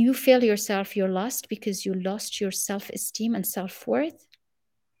when you feel yourself, you're lost because you lost your self esteem and self worth.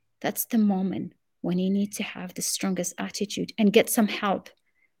 That's the moment when you need to have the strongest attitude and get some help.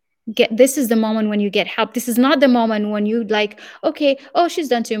 This is the moment when you get help. This is not the moment when you like, okay, oh, she's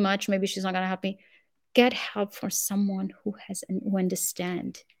done too much, maybe she's not going to help me. Get help for someone who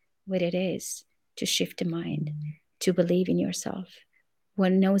understand what it is to shift the mind, to believe in yourself,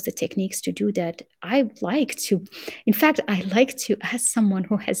 one knows the techniques to do that. In fact, I like to ask someone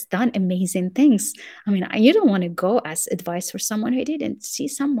who has done amazing things. I mean, you don't want to go ask advice for someone who didn't. See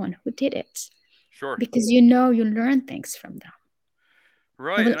someone who did it, Sure. because you learn things from them. They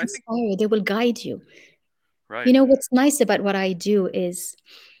Right. will And I think inspire you, they will guide you. Right. What's nice about what I do is,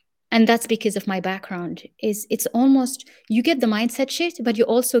 and that's because of my background, is it's almost you get the mindset shift, but you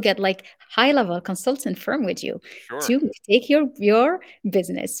also get like high level consultant firm with you Sure. to take your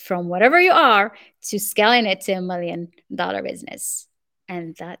business from whatever you are to scaling it to $1 million business.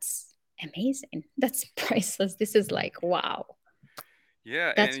 And that's amazing. That's priceless. This is like, wow.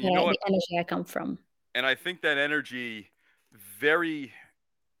 Yeah, That's and you know where what? the energy I come from. And I think that energy very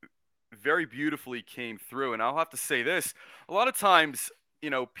very beautifully came through. And I'll have to say this, a lot of times,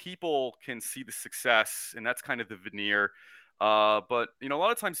 people can see the success, and that's kind of the veneer. But a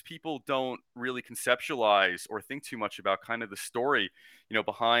lot of times people don't really conceptualize or think too much about kind of the story,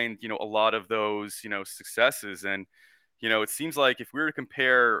 behind a lot of those successes. And it seems like if we were to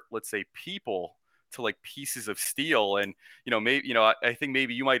compare, let's say, people to like pieces of steel, and maybe I think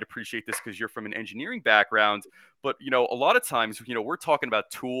maybe you might appreciate this because you're from an engineering background, but a lot of times we're talking about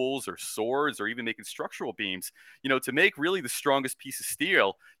tools or swords or even making structural beams. To make really the strongest piece of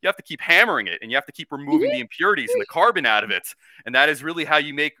steel, you have to keep hammering it and you have to keep removing the Mhm. impurities and the carbon out of it, and that is really how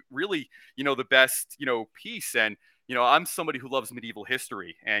you make really the best piece. And I'm somebody who loves medieval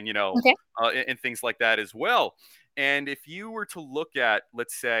history, and Okay. and things like that as well. And if you were to look at,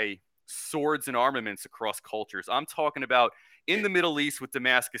 let's say, swords and armaments across cultures, I'm talking about in the Middle East with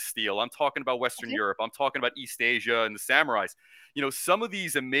Damascus steel. I'm talking about Western Okay. Europe. I'm talking about East Asia and the samurais. Some of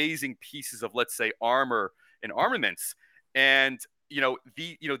these amazing pieces of, let's say, armor and armaments, and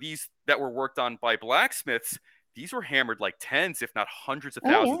these that were worked on by blacksmiths. These were hammered like tens, if not hundreds of Oh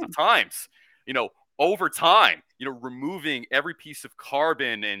thousands yeah. of times. You know, over time. Removing every piece of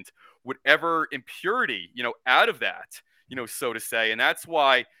carbon and whatever impurity out of that. So to say, and that's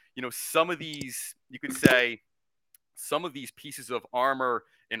why some of these, you could say, some of these pieces of armor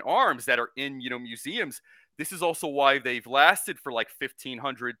and arms that are in museums, this is also why they've lasted for like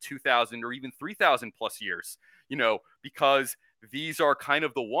 1500, 2000, or even 3000 plus years, because these are kind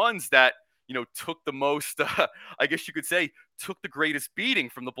of the ones that took the most I guess you could say took the greatest beating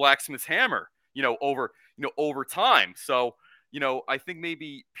from the blacksmith's hammer, over time. So I think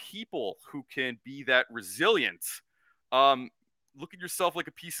maybe people who can be that resilient, um look at yourself like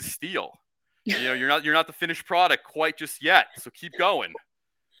a piece of steel. You're not the finished product quite just yet, so keep going.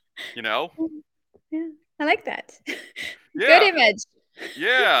 You know? Yeah, I like that. Good Yeah, image.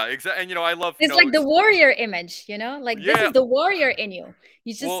 yeah, exactly. And I love, It's like the warrior image, like this yeah. is the warrior in you.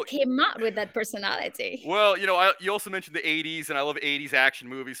 You Well, just came out with that personality. you also mentioned the '80s, and I love '80s action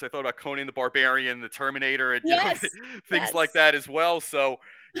movies. So I thought about Conan the Barbarian, the Terminator, and Yes. things like Yes. that as well. So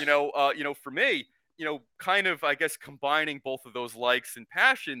for me, kind of, I guess, combining both of those likes and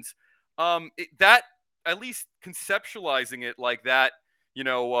passions, that, at least conceptualizing it like that,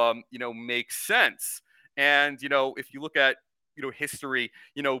 makes sense. And if you look at history,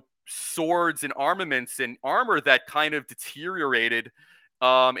 swords and armaments and armor that kind of deteriorated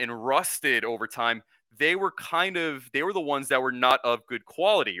and rusted over time, they were the ones that were not of good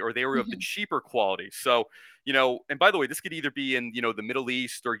quality, or they were of the Mhm. cheaper quality. So and by the way, this could either be in the Middle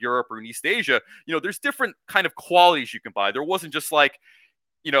East or Europe or in East Asia. There's different kind of qualities you can buy. There wasn't just like,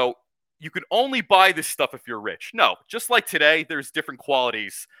 you know, you could only buy this stuff if you're rich. No, just like today, there's different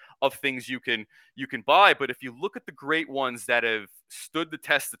qualities of things you can buy. But if you look at the great ones that have stood the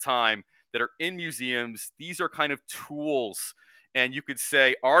test of time, that are in museums, these are kind of tools, and you could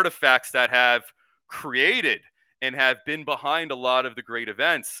say artifacts that have created and have been behind a lot of the great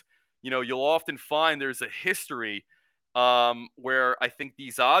events. You'll often find there's a history, where I think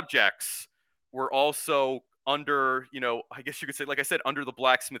these objects were also under, I guess you could say, like I said, under the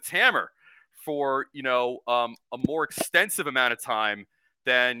blacksmith's hammer for, a more extensive amount of time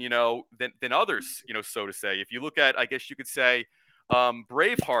than, than others, so to say. If you look at, I guess you could say,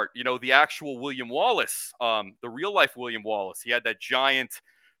 Braveheart, the actual William Wallace, the real life William Wallace, he had that giant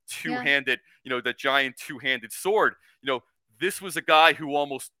Yeah. two-handed sword. This was a guy who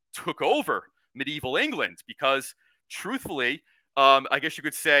almost took over medieval England because, truthfully, I guess you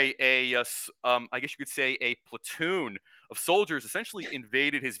could say a platoon of soldiers essentially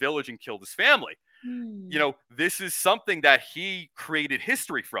invaded his village and killed his family. Mm. This is something that he created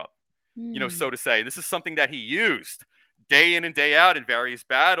history from, Mm. so to say. This is something that he used day in and day out in various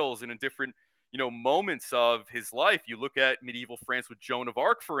battles and in different, moments of his life. You look at medieval France with Joan of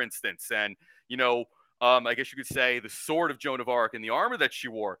Arc, for instance, and, I guess you could say the sword of Joan of Arc and the armor that she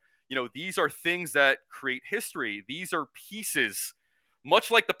wore. These are things that create history. These are pieces,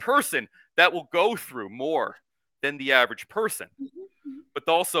 much like the person, that will go through more than the average person. Mhm,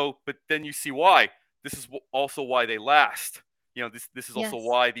 mhm. But then you see why. This is also why they last. This is also Yes.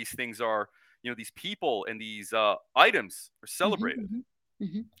 why these things are, these people and these items are Mhm, celebrated. mhm,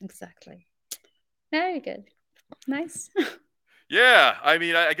 mhm. Exactly. Very good. Nice. Yeah, I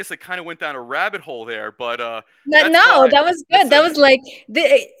mean, I guess I kind of went down a rabbit hole there, but But that's no, why that was good. that's That was like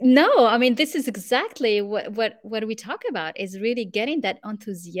no, I mean, this is exactly what we talk about is really getting that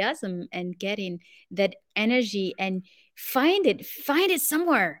enthusiasm and getting that energy and find it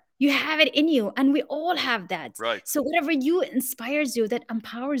somewhere. You have it in you, and we all have that. right, So whatever you inspires you, that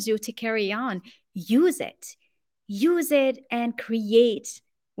empowers you to carry on, use it. Use it and create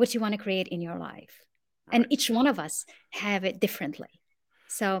what you want to create in your life. And right. each one of us have it differently.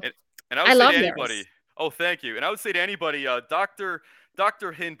 So And and I would I say love to anybody, yours. oh, thank you. And I would say to anybody, Doctor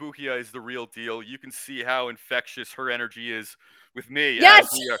Hynd Bouhia is the real deal. You can see how infectious her energy is with me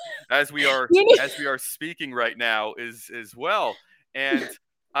Yes. as we are You as we are speaking right now is as well. know, And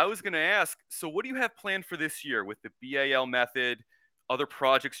I was going to ask, so what do you have planned for this year with the BAL method, other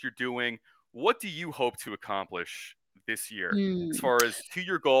projects you're doing? What do you hope to accomplish this year as mm. far as to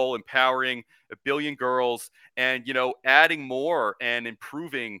your goal, empowering a billion girls and adding more and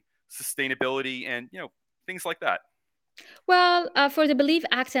improving sustainability and things like that? Well, for the Believe,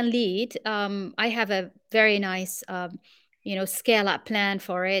 Act, and Lead, I have a very nice, scale up plan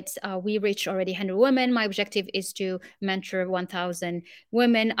for it. We reached already 100 women. My objective is to mentor 1,000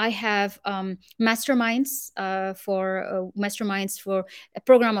 women. I have masterminds for a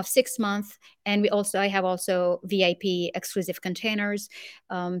program of 6 months, and I have also VIP exclusive containers.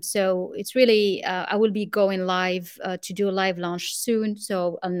 So it's really I will be going live to do a live launch soon.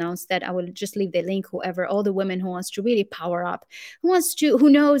 So I'll announce that. I will just leave the link. Whoever, all the women who wants to really power up, who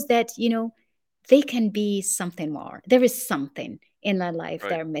knows that they can be something more. There is something in their life Right.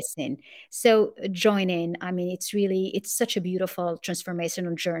 they're missing. So join in. I mean, it's such a beautiful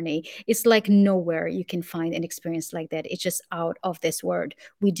transformational journey. It's like nowhere you can find an experience like that. It's just out of this world.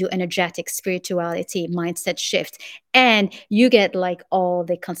 We do energetic spirituality, mindset shift, and you get like all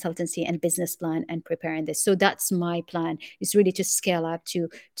the consultancy and business plan and preparing this. So that's my plan, is really to scale up to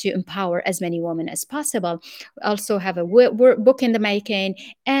empower as many women as possible. Also have a book in the making,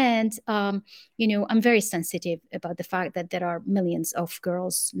 and I'm very sensitive about the fact that there are millions of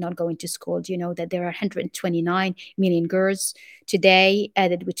girls not going to school. Do you know that there are 129 million girls today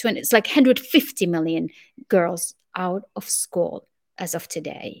added with 20? It's like 150 million girls out of school as of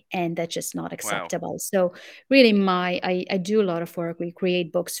today, and that's just not Wow. acceptable. So really, I do a lot of work. We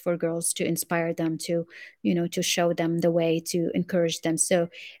create books for girls to inspire them, to show them the way, to encourage them. So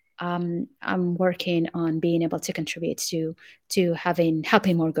I'm working on being able to contribute to helping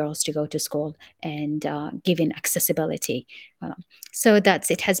more girls to go to school and giving accessibility. So that's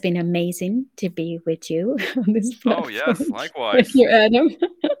it. Has been amazing to be with you on this Oh platform. yes, Thank likewise. you, Adam.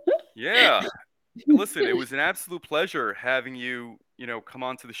 Yeah. Listen, it was an absolute pleasure having you, come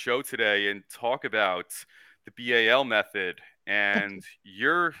onto the show today and talk about the BAL method Thank and you.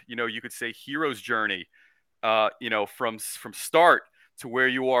 your, you could say hero's journey, from start to where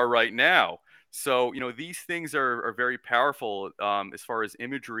you are right now. So, these things are very powerful as far as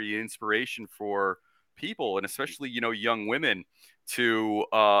imagery and inspiration for people, and especially, young women to,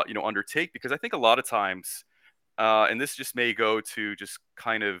 undertake, because I think a lot of times, and this just may go to just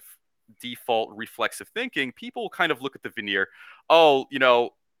kind of default reflexive thinking, people kind of look at the veneer. Oh,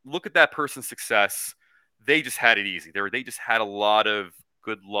 look at that person's success. They just had it easy. They just had a lot of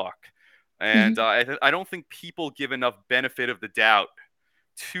good luck. And Mhm. I don't think people give enough benefit of the doubt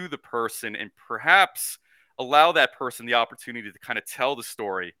to the person and perhaps allow that person the opportunity to kind of tell the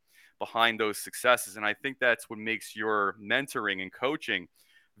story behind those successes. And I think that's what makes your mentoring and coaching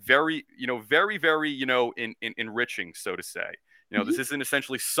very, very, enriching, so to say. This Mhm. isn't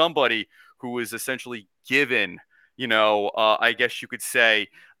essentially somebody who is essentially given, I guess you could say,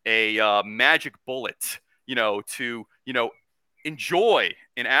 a magic bullet, to, enjoy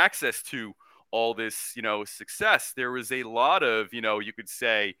and access to all this, success. There was a lot of, you could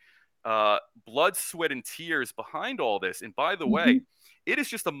say, blood, sweat, and tears behind all this. And by the way, Mhm. it is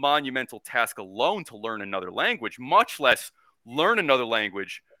just a monumental task alone to learn another language, much less learn another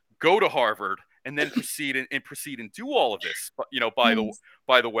language, go to Harvard, and then proceed and do all of this. But Yes.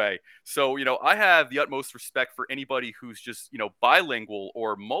 by the way, so I have the utmost respect for anybody who's just bilingual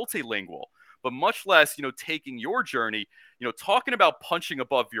or multilingual, but much less taking your journey, talking about punching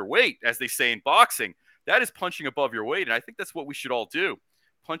above your weight, as they say in boxing. That is punching above your weight, and I think that's what we should all do: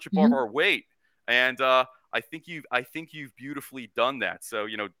 punch above Mhm. our weight. And I think you've beautifully done that. So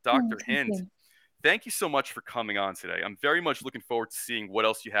Oh, Dr. thank Hynd, you. thank you so much for coming on today. I'm very much looking forward to seeing what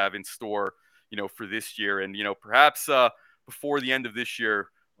else you have in store, for this year, and perhaps before the end of this year,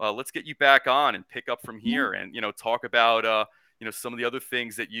 let's get you back on and pick up from Yeah. here, and talk about some of the other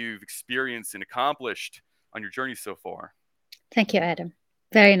things that you've experienced and accomplished on your journey so far. Thank you, Adam.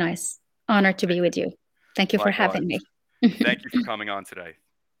 Very nice. Honor to be with you. Thank you for Likewise. having me. Thank you for coming on today.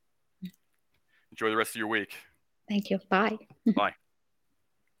 Enjoy the rest of your week. Thank you. Bye. Bye.